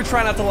Airbender.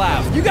 Try not to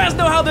laugh. You guys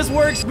know how this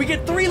works. We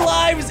get 3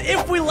 lives.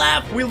 If we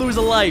laugh, we lose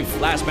a life.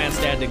 Last man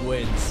standing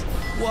wins.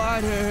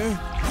 Water.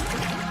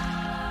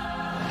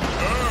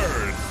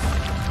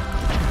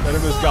 That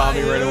almost got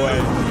me right away.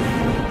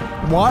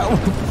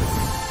 What?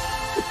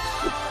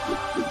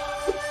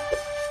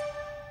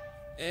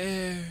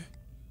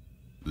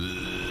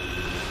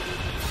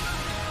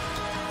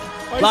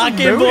 Lock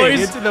in,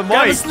 boys.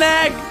 Got a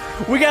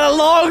snack. We got a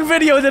long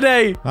video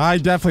today. I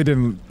definitely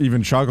didn't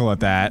even chuckle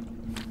at that.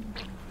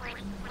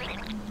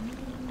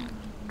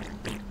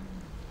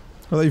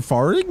 Are they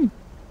farting?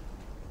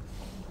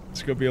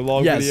 It's gonna be a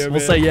long Yes, video, we'll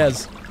man. say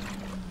yes.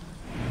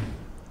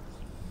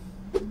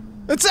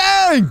 It's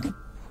Egg!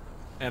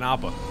 And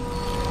Appa.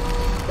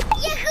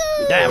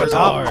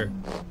 Avatar.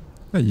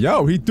 Hey,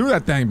 yo, he threw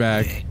that thing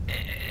back.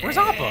 Where's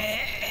Appa?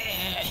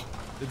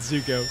 It's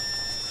Zuko.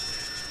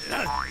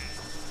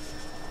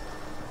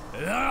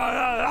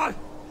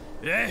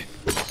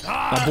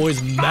 My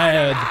boy's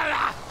mad.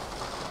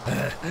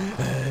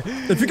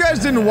 If you guys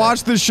didn't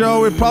watch the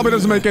show, it probably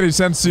doesn't make any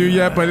sense to you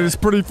yet, but it's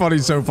pretty funny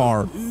so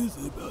far.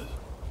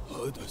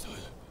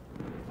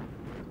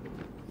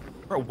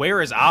 Bro,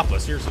 where is Appa?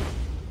 Seriously.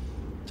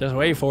 Just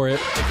wait for it.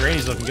 The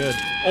granny's looking good.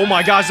 Oh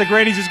my gosh, the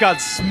granny just got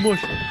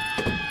smushed.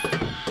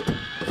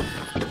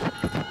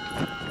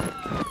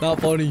 Not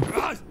funny.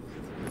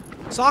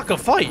 Sokka,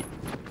 fight.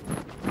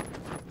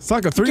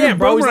 Sokka, threw Yeah, your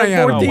bro, he's like boomerang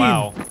at him. 14. Oh,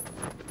 wow.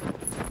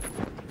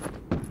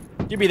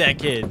 Give me that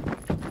kid.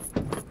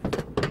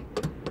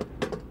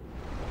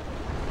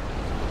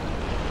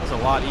 That's a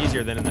lot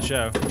easier than in the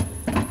show.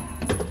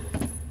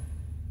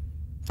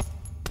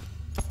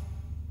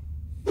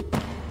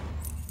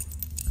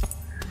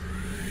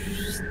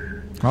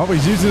 Oh,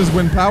 he's using his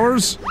wind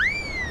powers.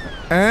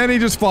 And he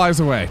just flies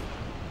away.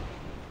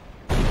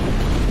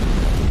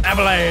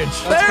 Avalanche.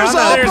 There's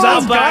There's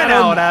Appa! Appa. I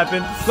know what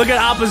happened. Look at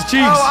Appa's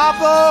cheeks.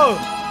 Oh,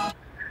 Appa!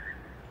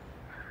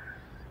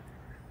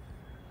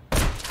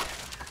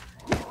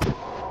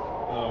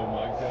 Oh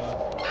my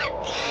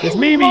god. It's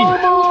Mimi.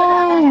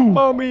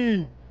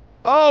 Mommy!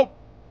 Oh!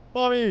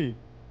 Mommy!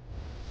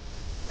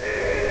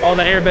 All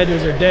the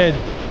airbenders are dead.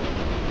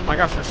 Oh my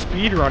gosh, they're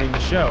speedrunning the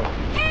show.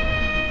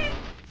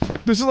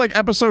 This is like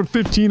episode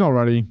 15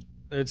 already.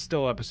 It's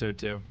still episode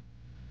 2.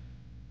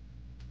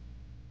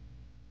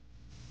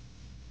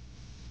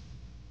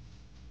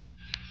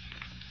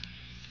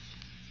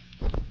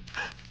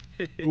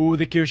 Ooh,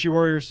 the Kyoshi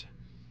Warriors.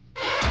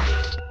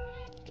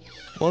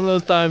 One of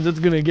those times it's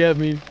gonna get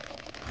me.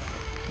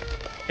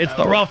 It's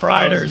the Rough That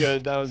was Riders.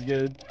 good, that was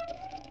good.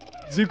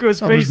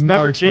 Zuko's I face was not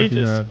never expecting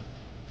changes. that.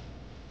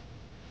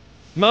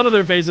 None of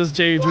their faces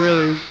change,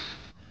 really.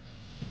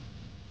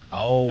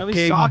 Oh, At least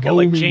King Sokka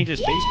like Boomy. changes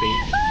face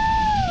paint.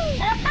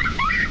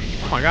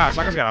 Oh my gosh,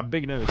 Sokka's got a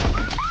big nose.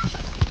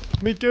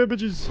 Meat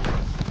cabbages.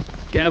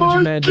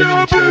 Cabbage Man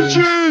didn't change.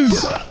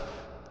 Cabbages!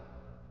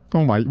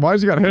 Oh my, why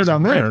has he got hair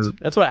down there?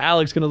 That's what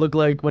Alec's gonna look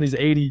like when he's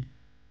 80.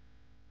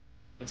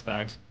 That's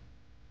facts.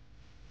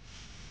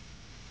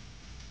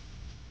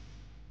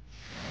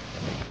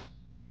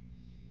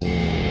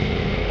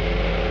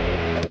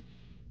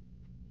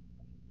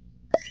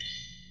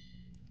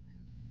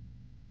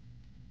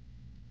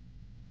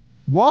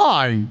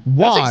 Why?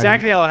 That's Why?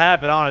 exactly how it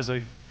happened,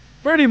 honestly.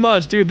 Pretty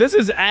much, dude. This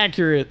is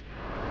accurate.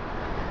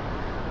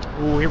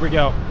 Ooh, here we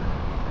go.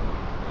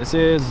 This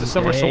is The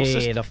summer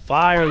solstice. the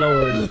Fire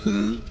Lord.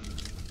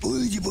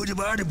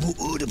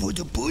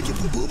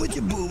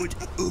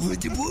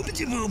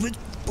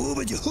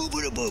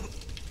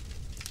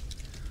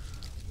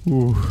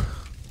 Ooh.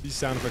 These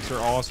sound effects are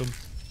awesome.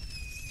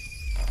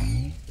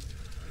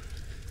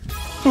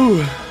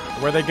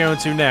 Where are they going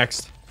to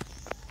next?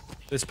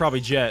 It's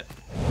probably Jet.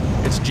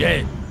 It's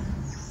Jet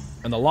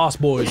and the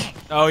Lost Boys.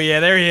 Oh yeah,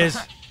 there he is.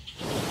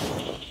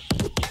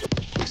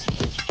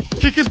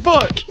 Kick his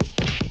butt.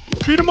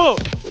 Beat him up.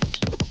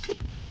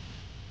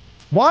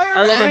 Why are I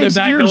love that they're Aang's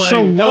back ears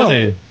so away. That was low?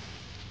 it.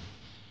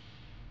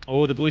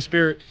 Oh, the blue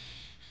spirit.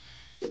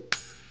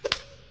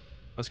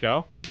 Let's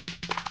go.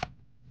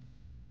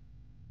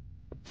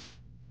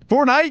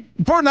 Fortnite?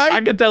 Fortnite?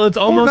 I can tell it's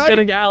almost Fortnite?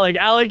 getting Alec.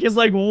 Alec is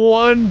like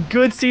one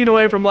good scene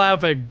away from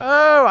laughing.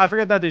 Oh, I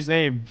forgot that dude's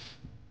name.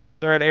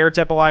 They're at Air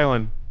Temple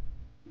Island.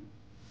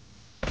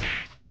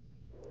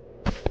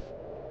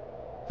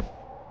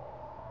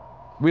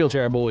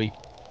 Wheelchair boy.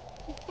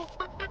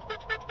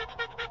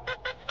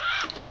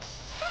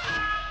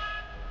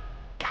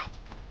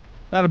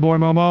 That a boy,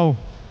 Momo.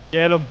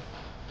 Get him.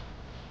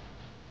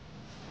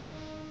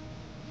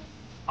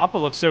 Appa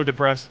looks so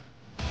depressed.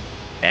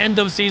 End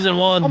of season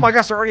 1. Oh my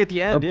gosh, they're already at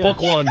the Or end. Yeah. book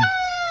 1.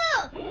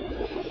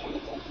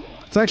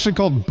 It's actually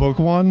called Book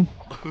 1.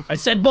 I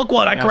said book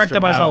 1. I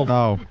corrected myself.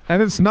 Oh.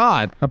 And it's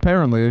not,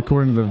 apparently,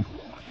 according to the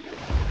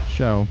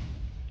show.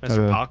 Mr.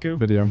 the Paku?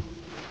 video.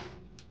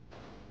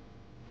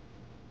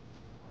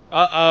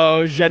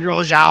 Uh-oh, General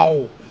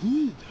Zhao.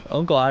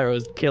 Uncle Iroh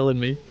is killing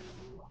me.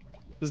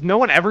 Does no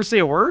one ever say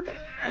a word?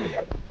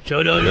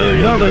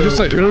 No, they just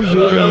say.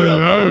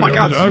 Oh my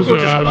God, Zuko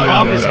just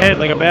bombed his head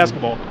like a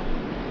basketball.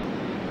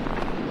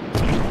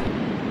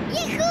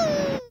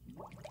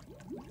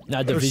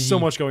 Not the There's so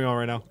much going on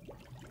right now.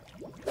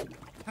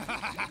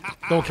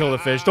 Don't kill the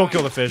fish. Don't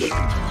kill the fish.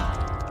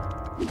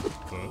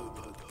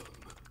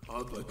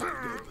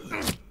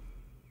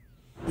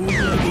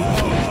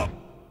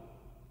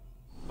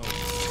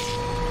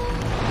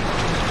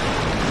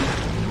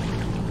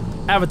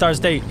 Avatar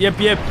state. Yep,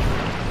 yep.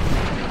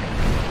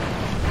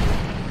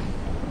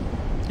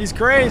 He's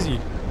crazy.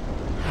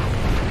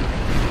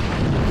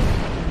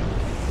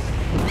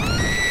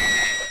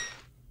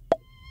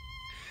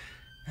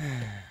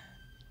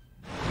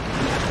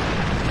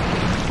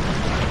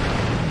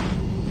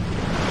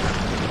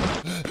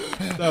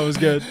 That was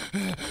good.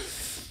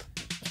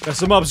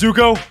 Mess him up,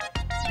 Zuko.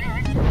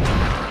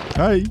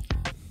 Hey.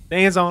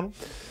 Hands on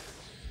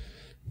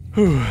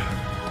him.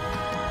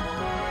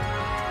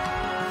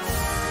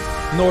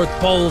 North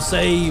Pole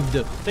saved.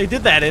 They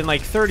did that in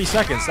like 30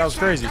 seconds. That was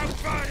crazy.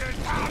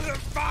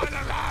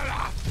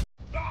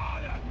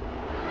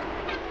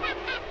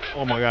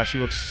 Oh my gosh, he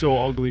looks so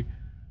ugly.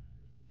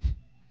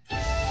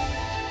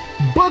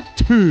 Book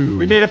 2.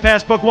 We made it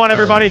past book 1,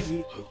 everybody.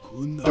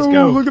 Let's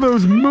go. Look at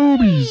those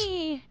movies.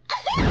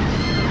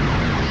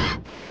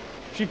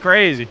 She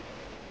crazy.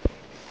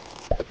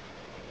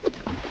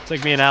 It's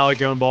like me and Alec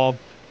going bald.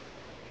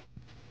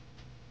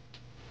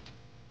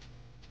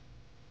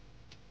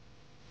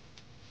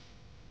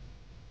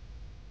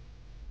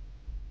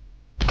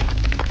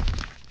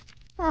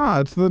 Ah,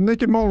 it's the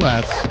naked mole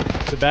rats.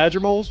 The badger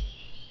moles?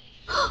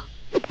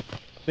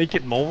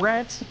 Naked mole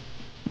rats?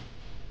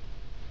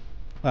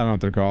 I don't know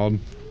what they're called.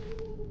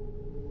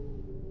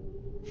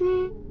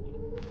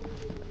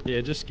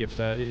 Yeah, just skip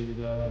that.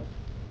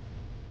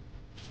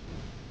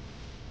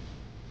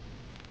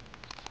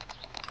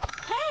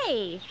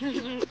 Hey!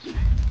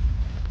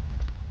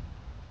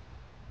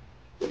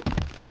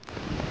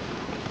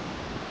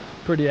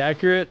 Pretty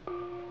accurate.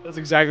 That's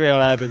exactly how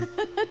it happened.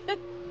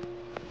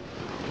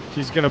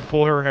 She's gonna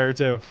pull her hair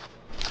too.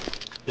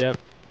 Yep.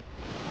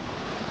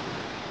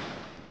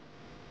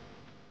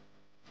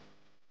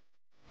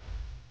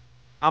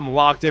 I'm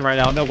locked in right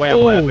now. No way I'm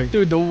laughing.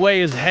 Dude, the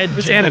way his head.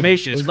 This jiggled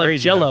animation is was like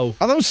crazy, Jello.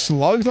 Are those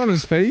slugs on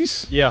his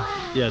face? Yeah.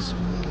 Yes.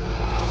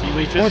 Sea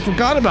leeches. Oh, I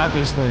forgot about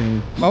this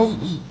thing. Oh.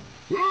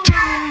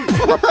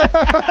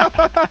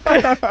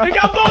 I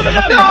got both of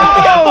them! No!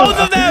 I got both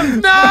of them!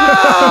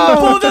 No!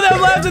 Both of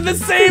them left at the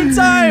same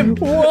time!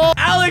 Whoa.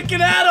 Alec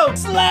and Adam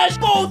slash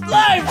both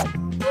lives!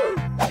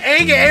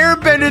 Aang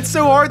airbended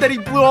so hard that he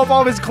blew off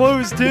all of his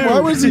clothes too. Why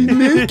was he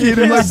naked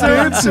and like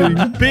dancing?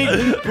 Big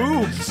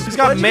boobs. He's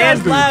got Why'd you man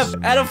guys boobs. laugh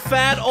at a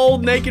fat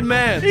old naked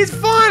man? He's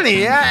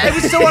funny. It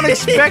was so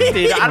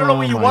unexpected. I don't know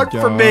what you my want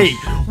from me.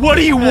 What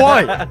do you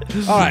want?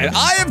 All right,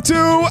 I have 2.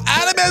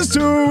 Adam has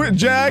 2.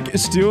 Jack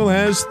still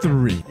has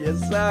 3.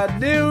 Yes, I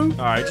do.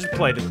 All right, just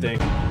play the thing.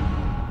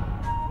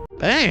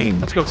 Dang.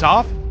 Let's go,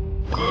 Toph.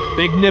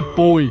 Big nip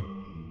boy.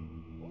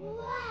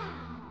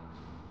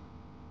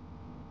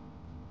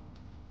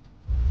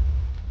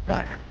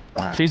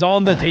 She's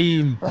on the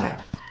team.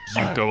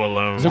 Zuko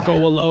alone.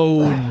 Zuko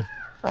alone.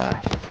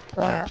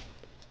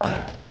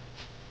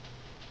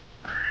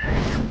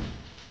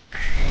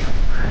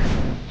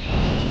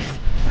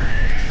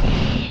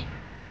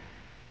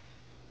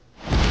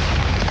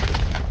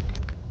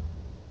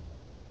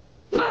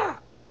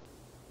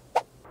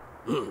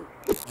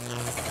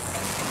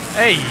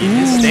 Hey,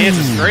 his stance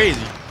is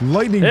crazy.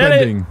 Lightning Hit it.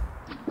 bending.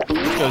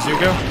 Let's go,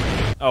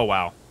 Zuko. Oh,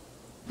 wow.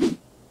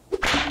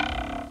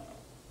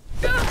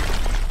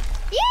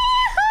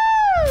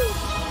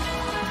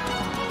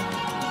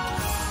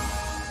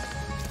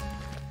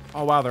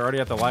 Oh, wow, they're already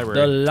at the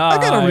library. I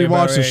gotta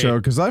rewatch the show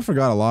because I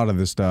forgot a lot of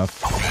this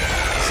stuff.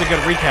 It's a good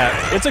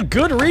recap. It's a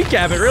good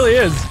recap, it really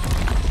is.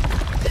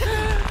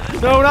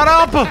 No, not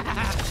Appa!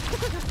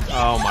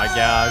 Oh my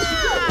gosh.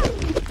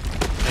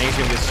 Aang's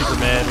gonna get super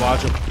mad.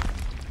 Watch him.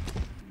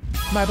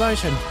 My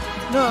bison.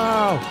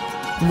 No.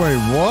 Wait,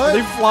 Are what?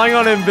 they flying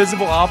on an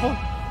invisible Appa?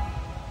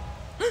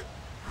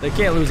 They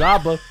can't lose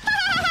Abba.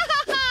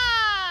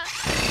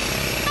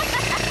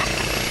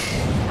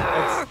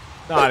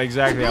 Not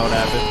exactly how it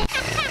happened.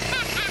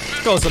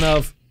 Close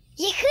enough.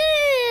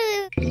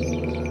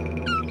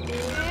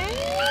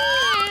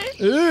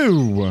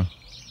 Ew.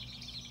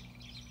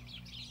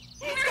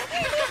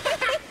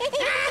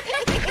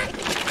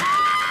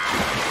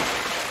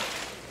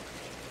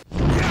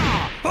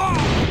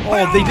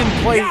 Oh, they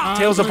didn't play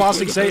Tales of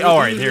Bossing Say. Oh,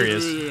 alright, here he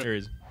is. Here he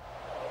is.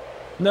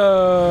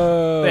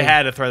 No. They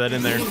had to throw that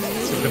in there.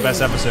 It's like the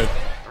best episode.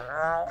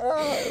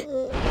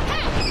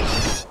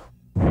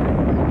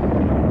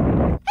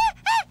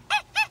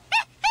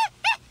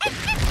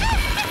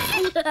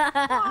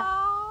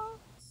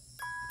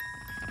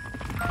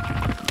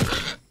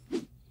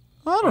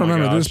 I don't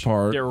remember gosh. this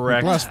part. Get The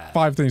wrecked. last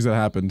 5 things that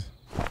happened.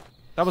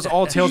 That was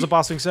all Tales of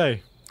Bossing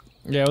Say.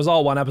 Yeah, it was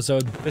all one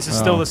episode. This is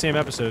still the same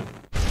episode.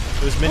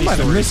 There's I mini might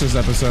have stories. missed this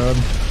episode.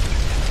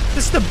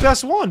 This is the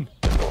best one.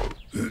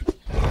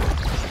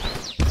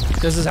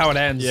 This is how it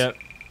ends. Yep.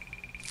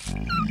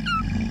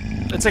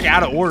 It's like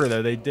out of order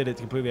though. They did it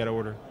completely out of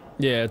order.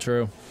 Yeah,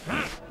 true.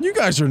 You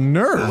guys are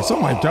nerds. Oh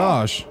my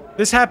gosh.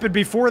 This happened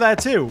before that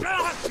too.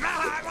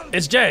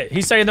 It's Jay.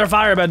 He's saying they're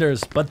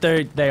firebenders, but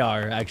they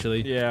are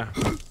actually. Yeah.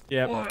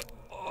 Yep.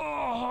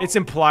 It's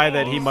implied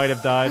that he might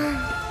have died.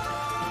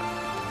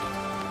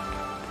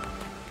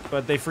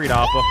 But they freed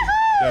Appa.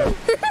 Yeah.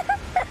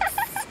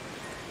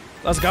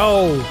 Let's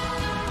go.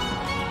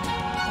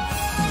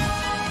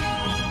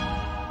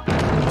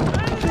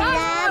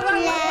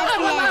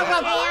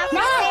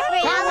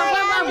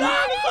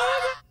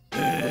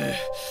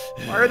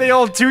 Why are they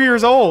all 2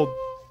 years old?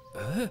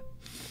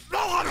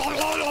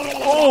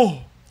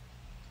 Oh!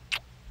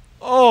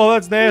 Oh,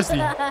 that's nasty.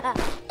 I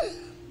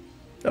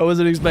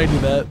wasn't expecting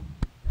that.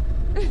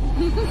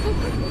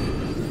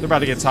 They're about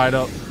to get tied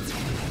up.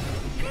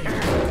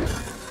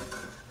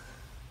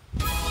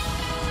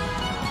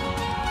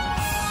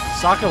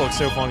 Sokka looks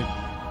so funny.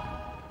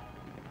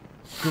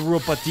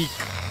 Grupatik.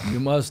 You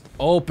must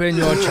open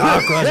your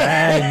chakras,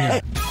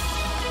 Aang.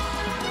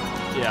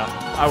 Yeah,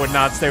 I would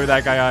not stay with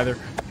that guy either.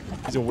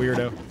 He's a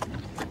weirdo.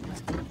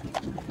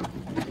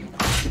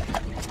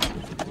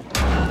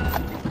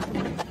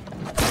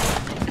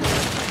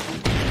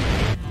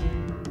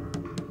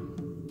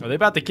 Are they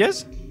about to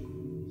kiss?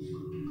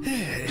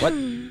 What?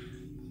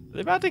 Are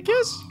they about to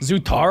kiss?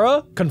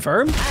 Zutara?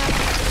 Confirmed?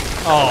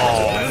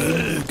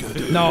 Oh.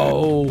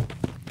 No.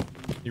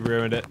 You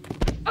ruined it.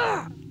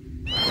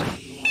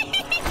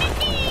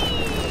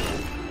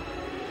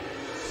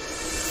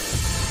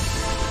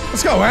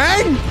 Let's go,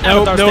 Aang!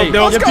 Nope, nope,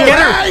 nope. Let's go, Get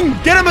her!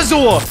 Aang! Get him,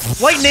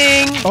 Azula!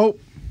 Lightning! Oh,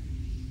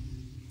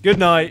 Good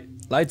night.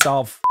 Lights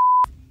off.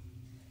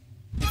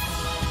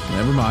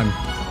 never mind.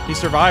 He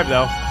survived,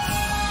 though.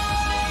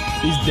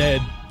 He's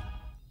dead.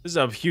 This is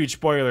a huge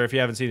spoiler if you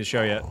haven't seen the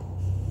show yet.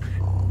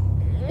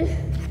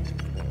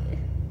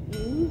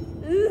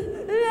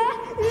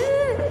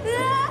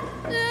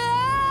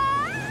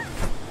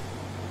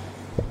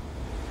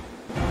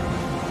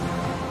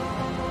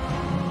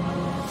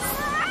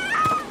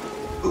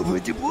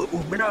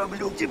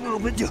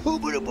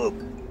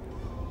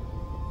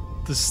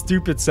 The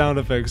stupid sound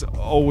effects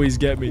always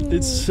get me.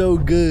 It's so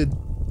good.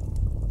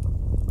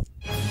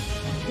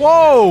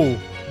 Whoa!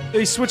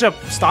 They switch up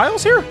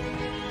styles here?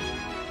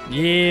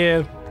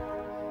 Yeah.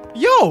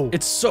 Yo!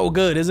 It's so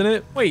good, isn't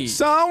it? Wait.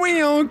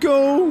 Sorry,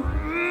 Uncle.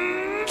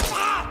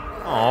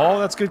 Oh,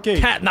 that's good cake.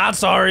 Cat, not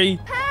sorry.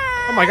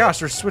 Oh my gosh,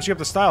 they're switching up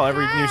the style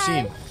every new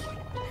scene.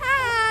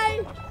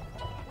 Hi.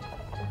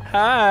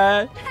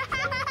 Hi.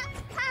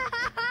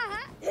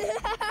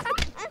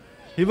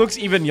 He looks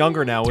even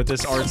younger now with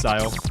this art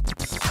style.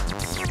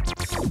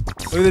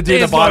 Look at the dude at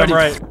the It's bottom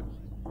already- right.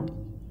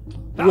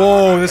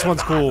 Whoa, this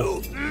one's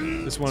cool.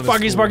 This one is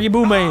Sparky, cool. Sparky,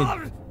 Boom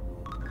Man.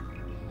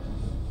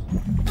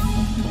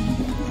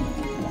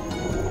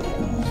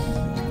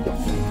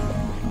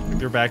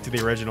 They're back to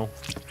the original.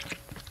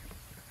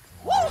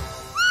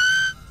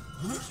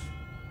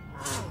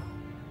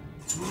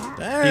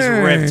 He's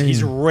ripped.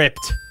 He's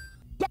ripped.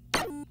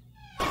 I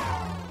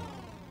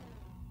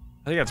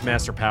think that's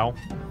Master Pal.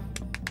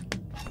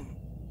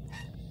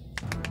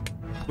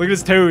 Look at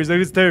his toes. Look at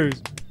his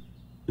toes.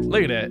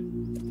 Look at that.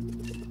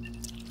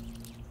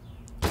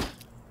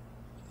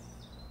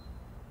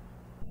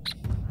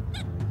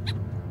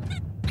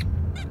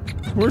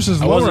 Where's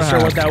his I lower wasn't sure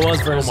half? what that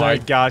was for a Oh my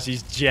sec. gosh,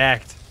 he's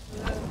jacked.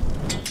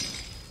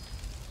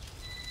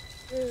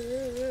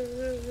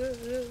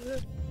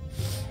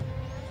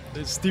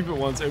 The stupid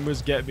ones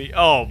almost get me.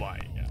 Oh my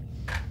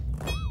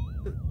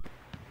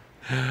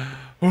god.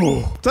 Ooh.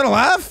 Is that a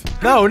laugh?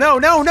 No, no,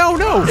 no, no,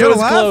 no. It was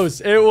laugh?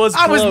 close. It was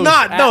I was close.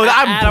 not. No,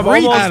 I'm Adam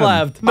breathing. almost Adam.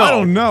 laughed. No. I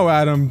don't know,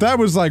 Adam. That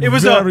was like It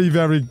was very,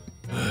 very...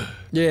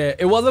 Yeah,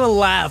 it wasn't a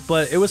laugh,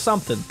 but it was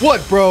something.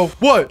 What, bro?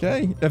 What?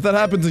 Okay. If that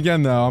happens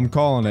again, though, I'm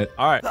calling it.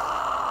 All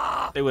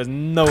right. It was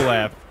no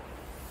laugh.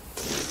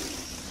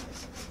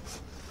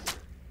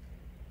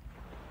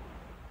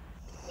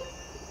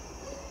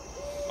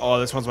 Oh,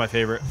 this one's my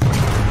favorite.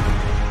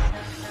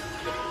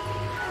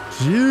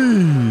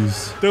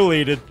 Jeez.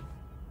 Deleted.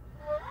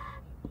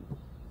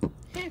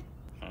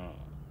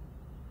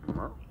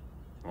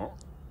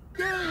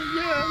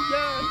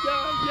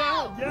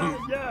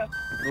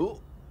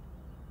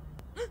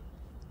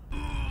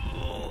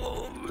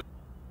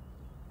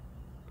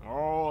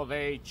 Oh,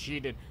 they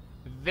cheated.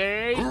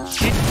 They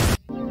cheated.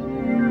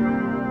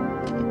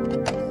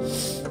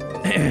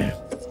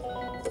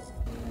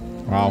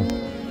 Wow.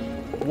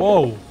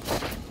 Whoa.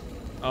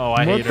 Oh,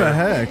 I What hate the her.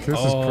 heck? This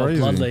is crazy.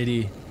 Blood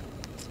Lady.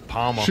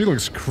 Palma. She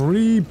looks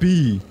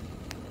creepy.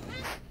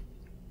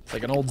 It's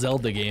like an old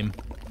Zelda game.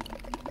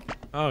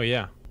 Oh,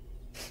 yeah.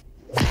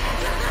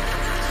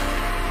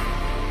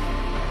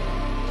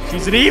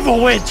 She's an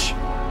evil witch!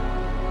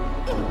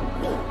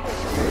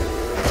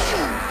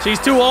 She's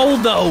too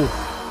old, though.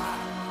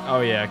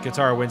 Oh, yeah.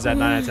 Katara wins that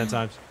 9 out of 10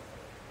 times.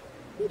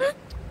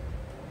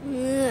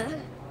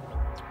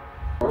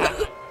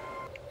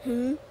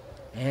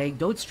 Hey,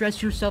 don't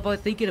stress yourself out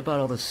thinking about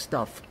all this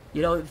stuff.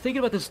 You know, thinking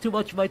about this too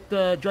much might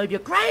drive you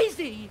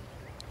crazy.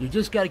 You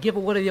just gotta give it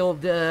one of the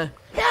old, Yeah.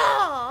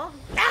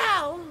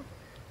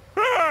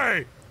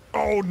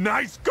 Oh,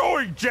 nice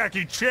going,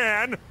 Jackie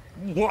Chan.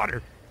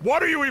 What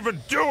are you even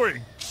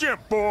doing,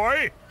 chimp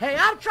boy? Hey,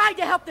 I'm trying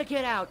to help the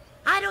kid out.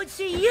 I don't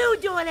see you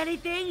doing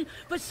anything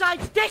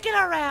besides sticking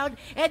around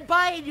and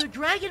buying your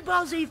Dragon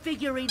Ball Z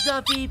figurines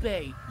off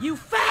eBay. You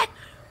fat,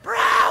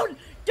 brown,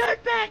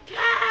 dirtbag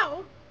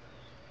cow!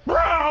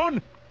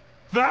 Brown?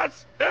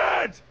 That's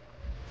it!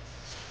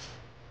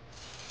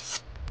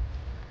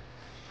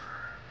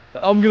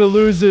 I'm gonna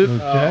lose it.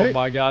 Okay. Oh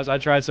my gosh, I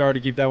tried so hard to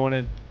keep that one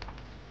in.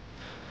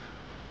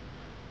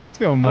 Let's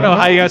go, I don't know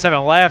how you guys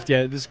haven't laughed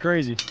yet. This is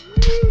crazy.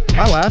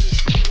 I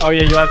laughed. Oh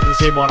yeah, you laughed at the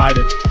same one I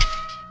did.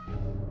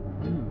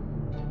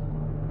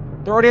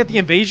 They're already at the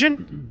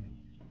invasion?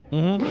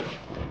 Mm-hmm.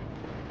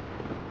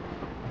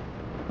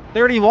 They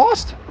already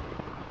lost?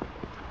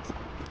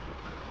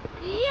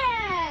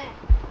 Yeah!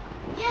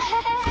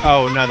 Yeah!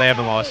 Oh, no, they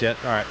haven't lost yet.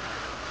 Alright.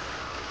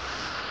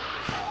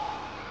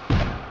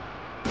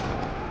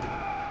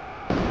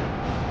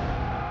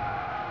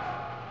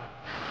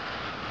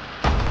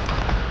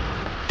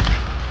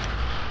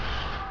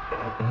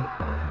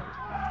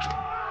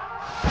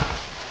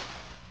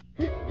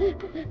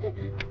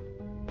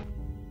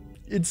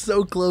 It's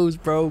so close,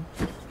 bro.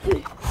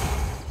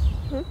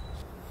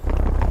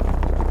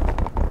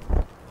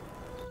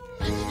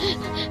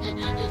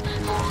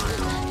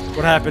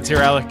 What happens here,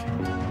 Alec?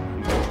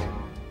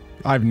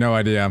 I have no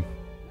idea.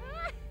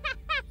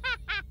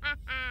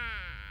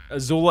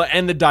 Azula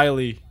and the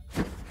Daily.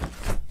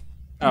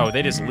 Oh,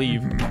 they just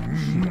leave.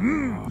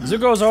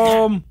 Zuko's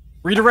home.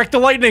 Redirect the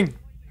lightning!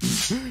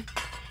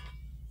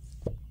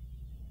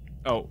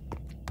 Oh.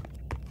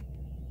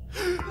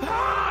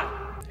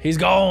 He's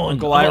gone.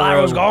 Uncle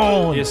Iroh's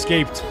gone. He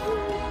escaped.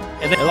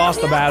 And they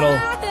lost the battle.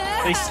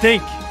 They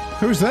stink.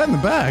 Who's that in the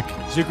back?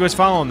 Zuko's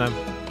following them.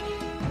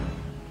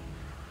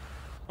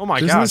 Oh my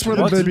Isn't gosh. this where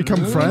what? they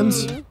become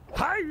friends?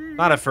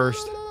 Not at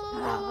first.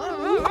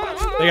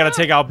 They gotta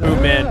take out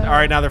Boot Man.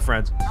 Alright, now they're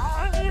friends.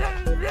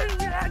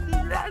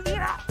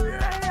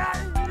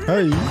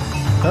 Hey,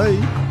 hey.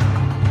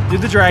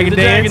 Did the dragon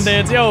Dragon dance.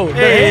 dance. Yo, they're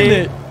Hey.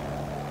 hitting it.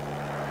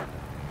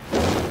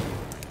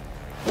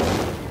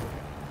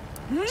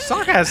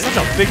 Sokka has such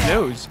a big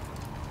nose.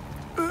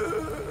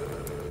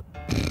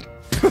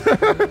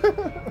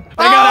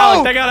 They got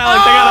Alec. They got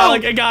Alec. They got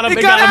Alec. They got him.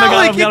 They got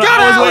him. They got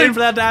him. I was waiting for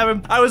that to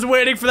happen. I was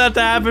waiting for that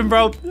to happen,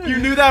 bro. You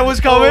knew that was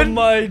Oh coming?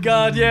 my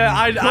god, yeah.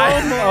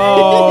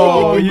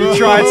 Oh, you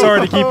tried so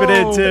hard to keep it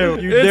in, too.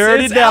 You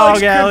dirty it's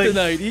dog, Alec's Alec.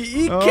 kryptonite.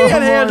 He Oh can't my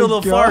handle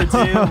the God.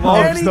 farts. He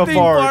Loves the Anything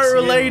farts. fart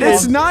related.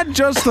 It's not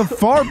just the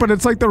fart, but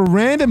it's like the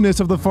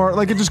randomness of the fart.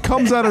 Like it just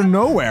comes out of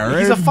nowhere.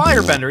 He's a It-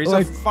 firebender. He's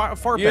like- a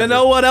fart You bender.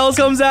 know what else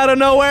comes out of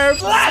nowhere?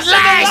 Last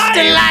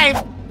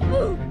life!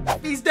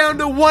 He's down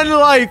to 1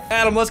 life.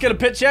 Adam, let's get a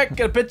pit check.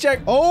 Get a pit check.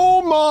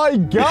 Oh my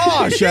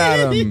gosh,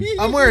 Adam.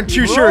 I'm wearing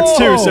 2 shirts,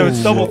 too, so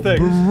it's double thick.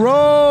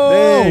 Bro.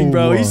 Dang,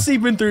 bro. He's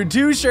seeping through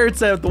 2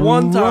 shirts at the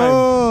one time.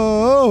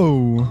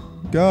 Oh,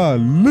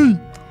 golly.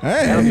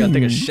 Hey. Adam, gotta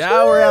take a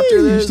shower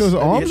after this. Those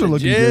Gotta arms hit are the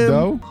looking gym. good,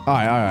 though. All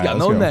right, Got let's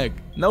no go. neck.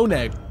 No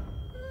neck.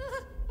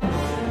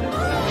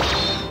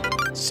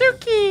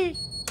 Suki.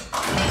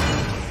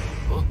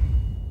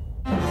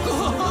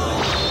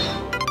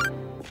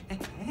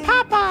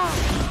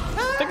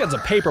 I think that's a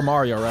Paper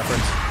Mario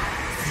reference.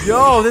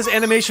 Yo, this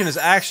animation is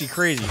actually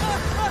crazy.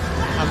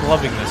 I'm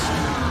loving this.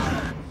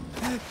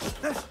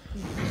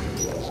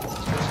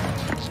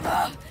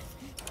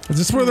 Is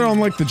this where they're on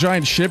like the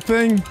giant ship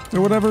thing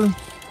or whatever?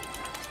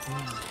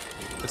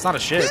 It's not a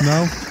ship.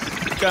 No.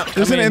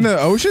 Isn't it in the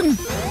ocean?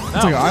 It's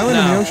like an island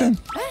in the ocean?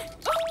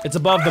 It's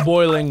above the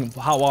boiling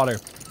hot water.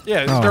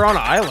 Yeah, Oh. they're on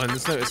an island.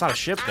 It's not a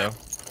ship, though.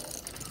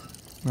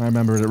 I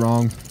remembered it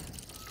wrong.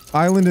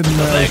 Island in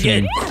the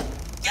ocean.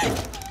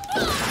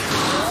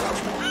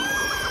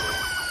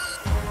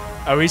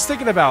 Oh, he's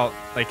thinking about,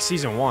 like,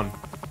 season 1.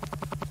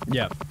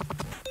 Yeah.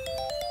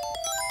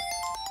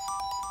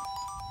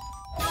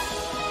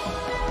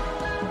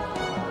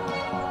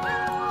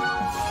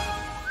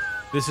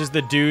 This is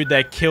the dude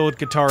that killed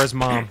Katara's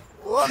mom.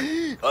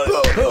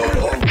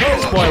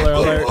 Spoiler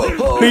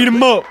alert. Beat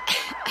him up.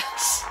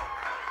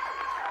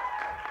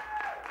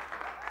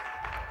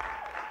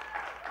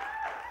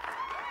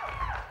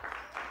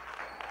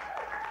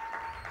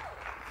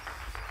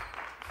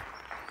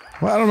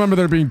 Well, I don't remember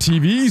there being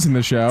TVs in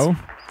the show.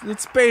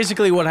 It's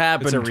basically what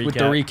happened It's a with the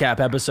recap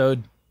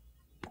episode.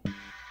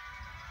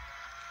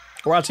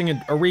 We're watching a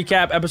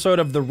recap episode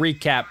of the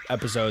recap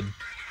episode.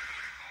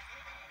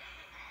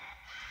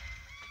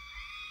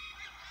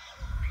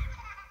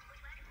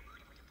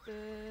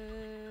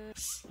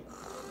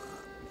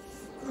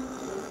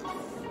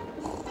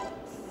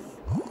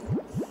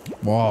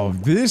 Wow,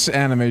 this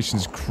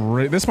animation's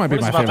crazy. This might be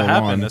What's my about to favorite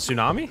happen? one. The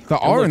tsunami? The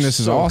It art in looks this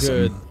is so awesome.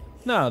 good.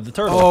 No, the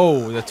turtle.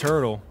 Oh, the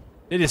turtle.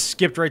 They just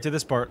skipped right to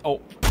this part.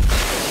 Oh.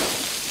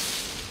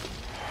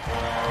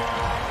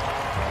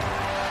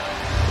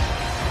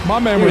 My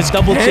man He was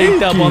double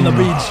caked up on the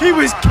caking. beach. He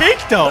was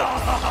caked up.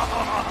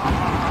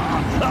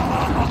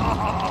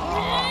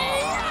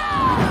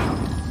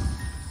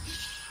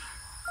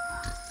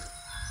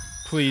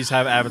 Please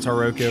have Avatar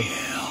Roku.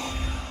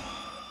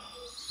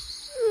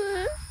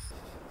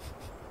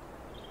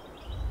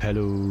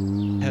 Hello.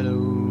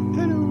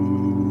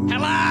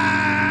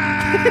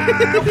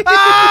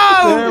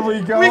 Oh! There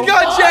we go. We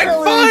got Jack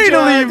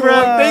finally, bro.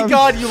 Thank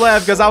God you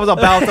laughed because I was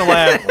about to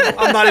laugh.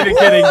 I'm not even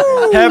kidding.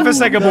 Half a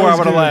second more, I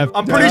would have laughed.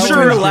 I'm pretty Pretty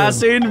sure. sure last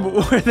scene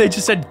where they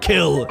just said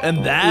kill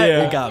and that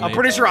it got me. I'm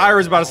pretty sure Ira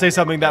was about to say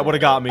something that would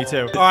have got me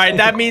too. All right,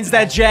 that means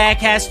that Jack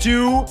has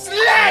to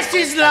slash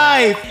his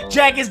life.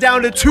 Jack is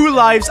down to 2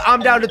 lives. I'm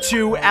down to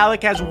 2.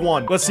 Alec has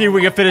 1. Let's see if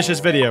we can finish this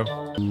video.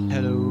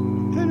 Hello.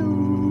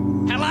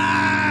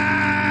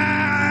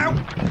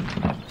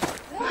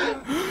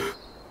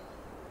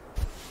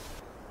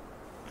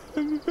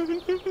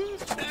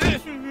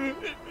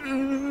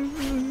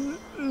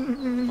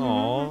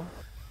 Aww.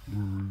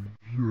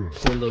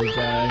 Poor little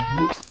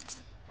guy.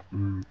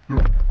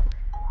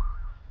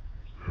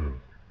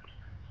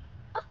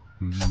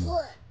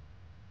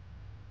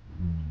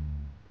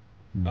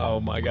 Oh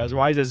my gosh,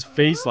 why is his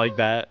face like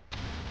that?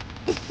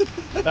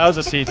 That was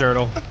a sea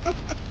turtle.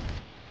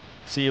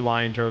 Sea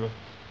lion turtle.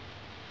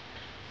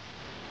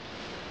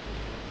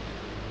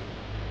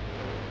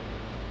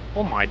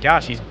 Oh my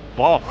gosh, he's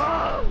buff.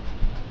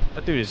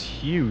 That dude is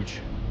huge.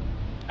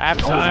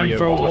 Absolutely. Time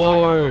for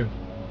war.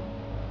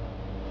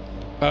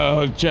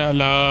 Oh,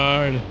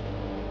 Jalard.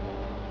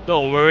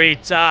 Don't worry,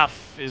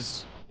 Tough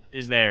is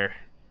there.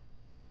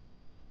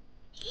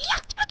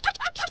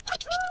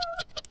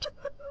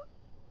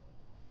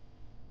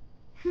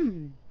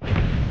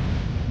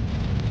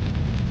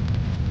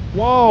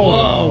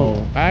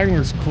 Whoa.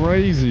 Angler's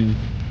crazy.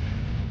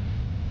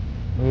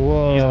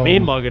 Whoa. He's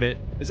mean mugging it.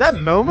 Is that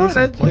Momo?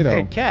 That's Play-Doh.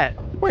 a cat.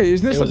 Wait,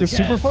 isn't this It like a was a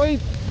super cat.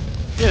 fight?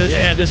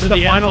 Yeah, this is the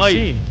the final end fight.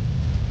 scene.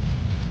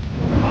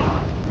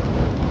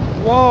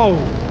 Whoa.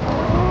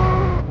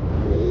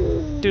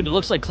 Dude, it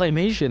looks like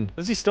claymation.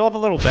 Does he still have a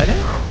little bedhead?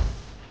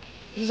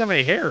 He doesn't have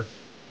any hair.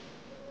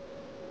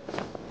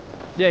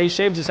 Yeah, he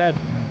shaved his head.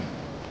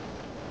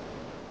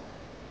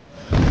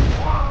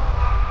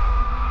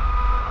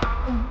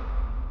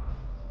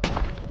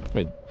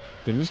 Wait,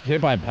 did he just get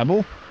hit by a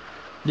pebble?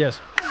 Yes.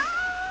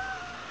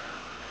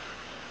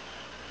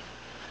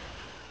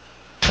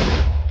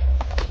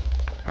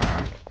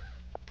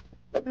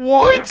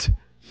 What?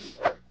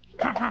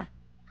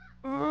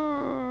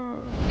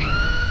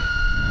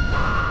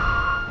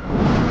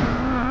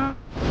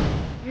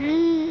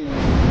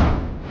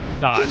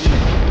 Dodge.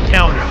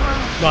 Counter.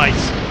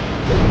 Nice.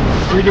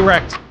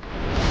 Redirect.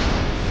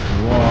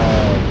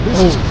 Whoa, this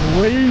is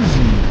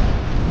crazy.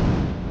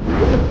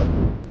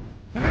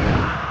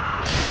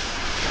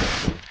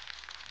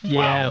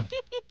 Yeah.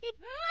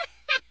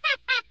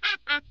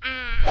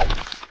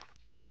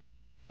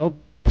 Oh.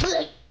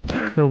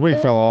 Her wig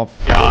fell off.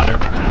 Got her.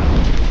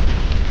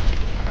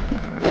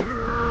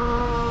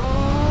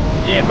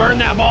 Yeah, burn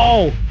that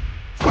ball.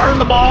 Burn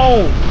the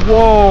ball.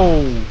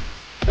 Whoa.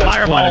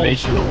 Fireball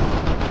animation.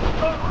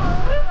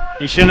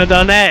 He shouldn't have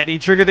done that. He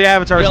triggered the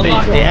avatar state.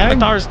 Unlock the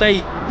avatar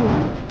state.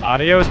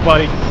 Adios,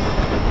 buddy.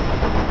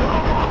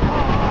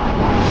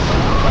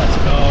 Let's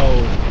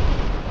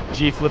go.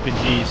 G flipping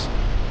G's.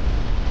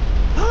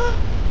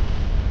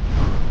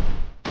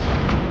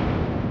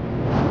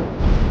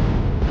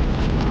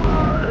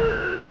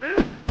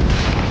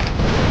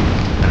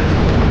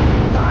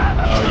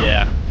 Oh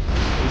yeah.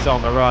 He's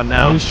on the run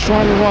now. He's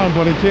trying to run,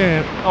 but he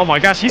can't. Oh my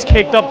gosh, he's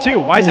caked up too.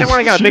 Why is His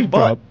everyone got a big cheek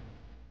butt? up.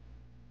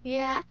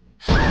 Yeah.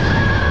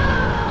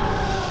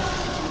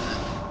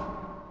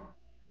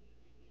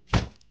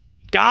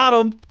 Got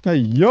him. Hey,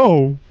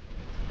 yo.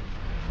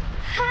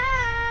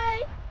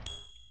 Hi.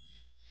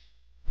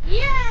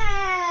 Yeah.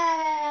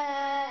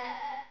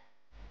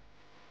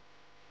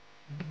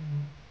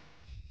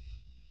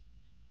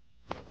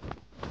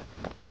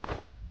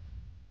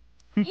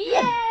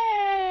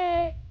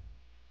 Yay!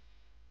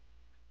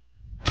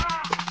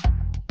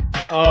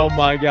 Oh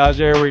my gosh,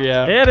 there we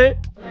go. Hit it.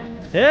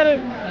 Hit it.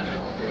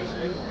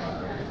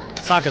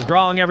 Sokka's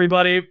drawing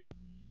everybody.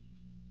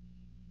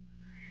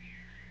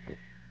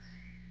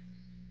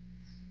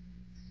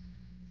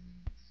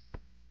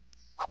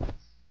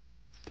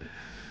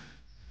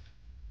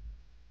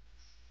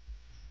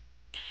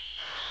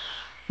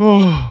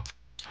 Oh.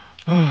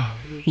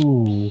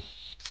 Ooh.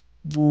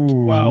 Ooh.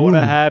 Wow, what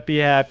a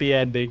happy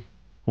ending.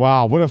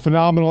 Wow, what a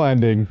phenomenal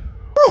ending.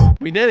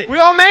 We did it. We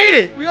all made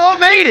it. We all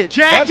made it.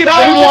 Jack and That's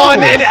I won,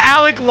 awesome. and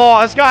Alec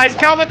lost. Guys,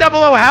 comment down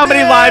below how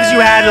many lives you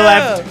had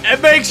left,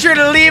 and make sure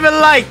to leave a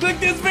like. Click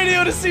this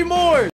video to see more.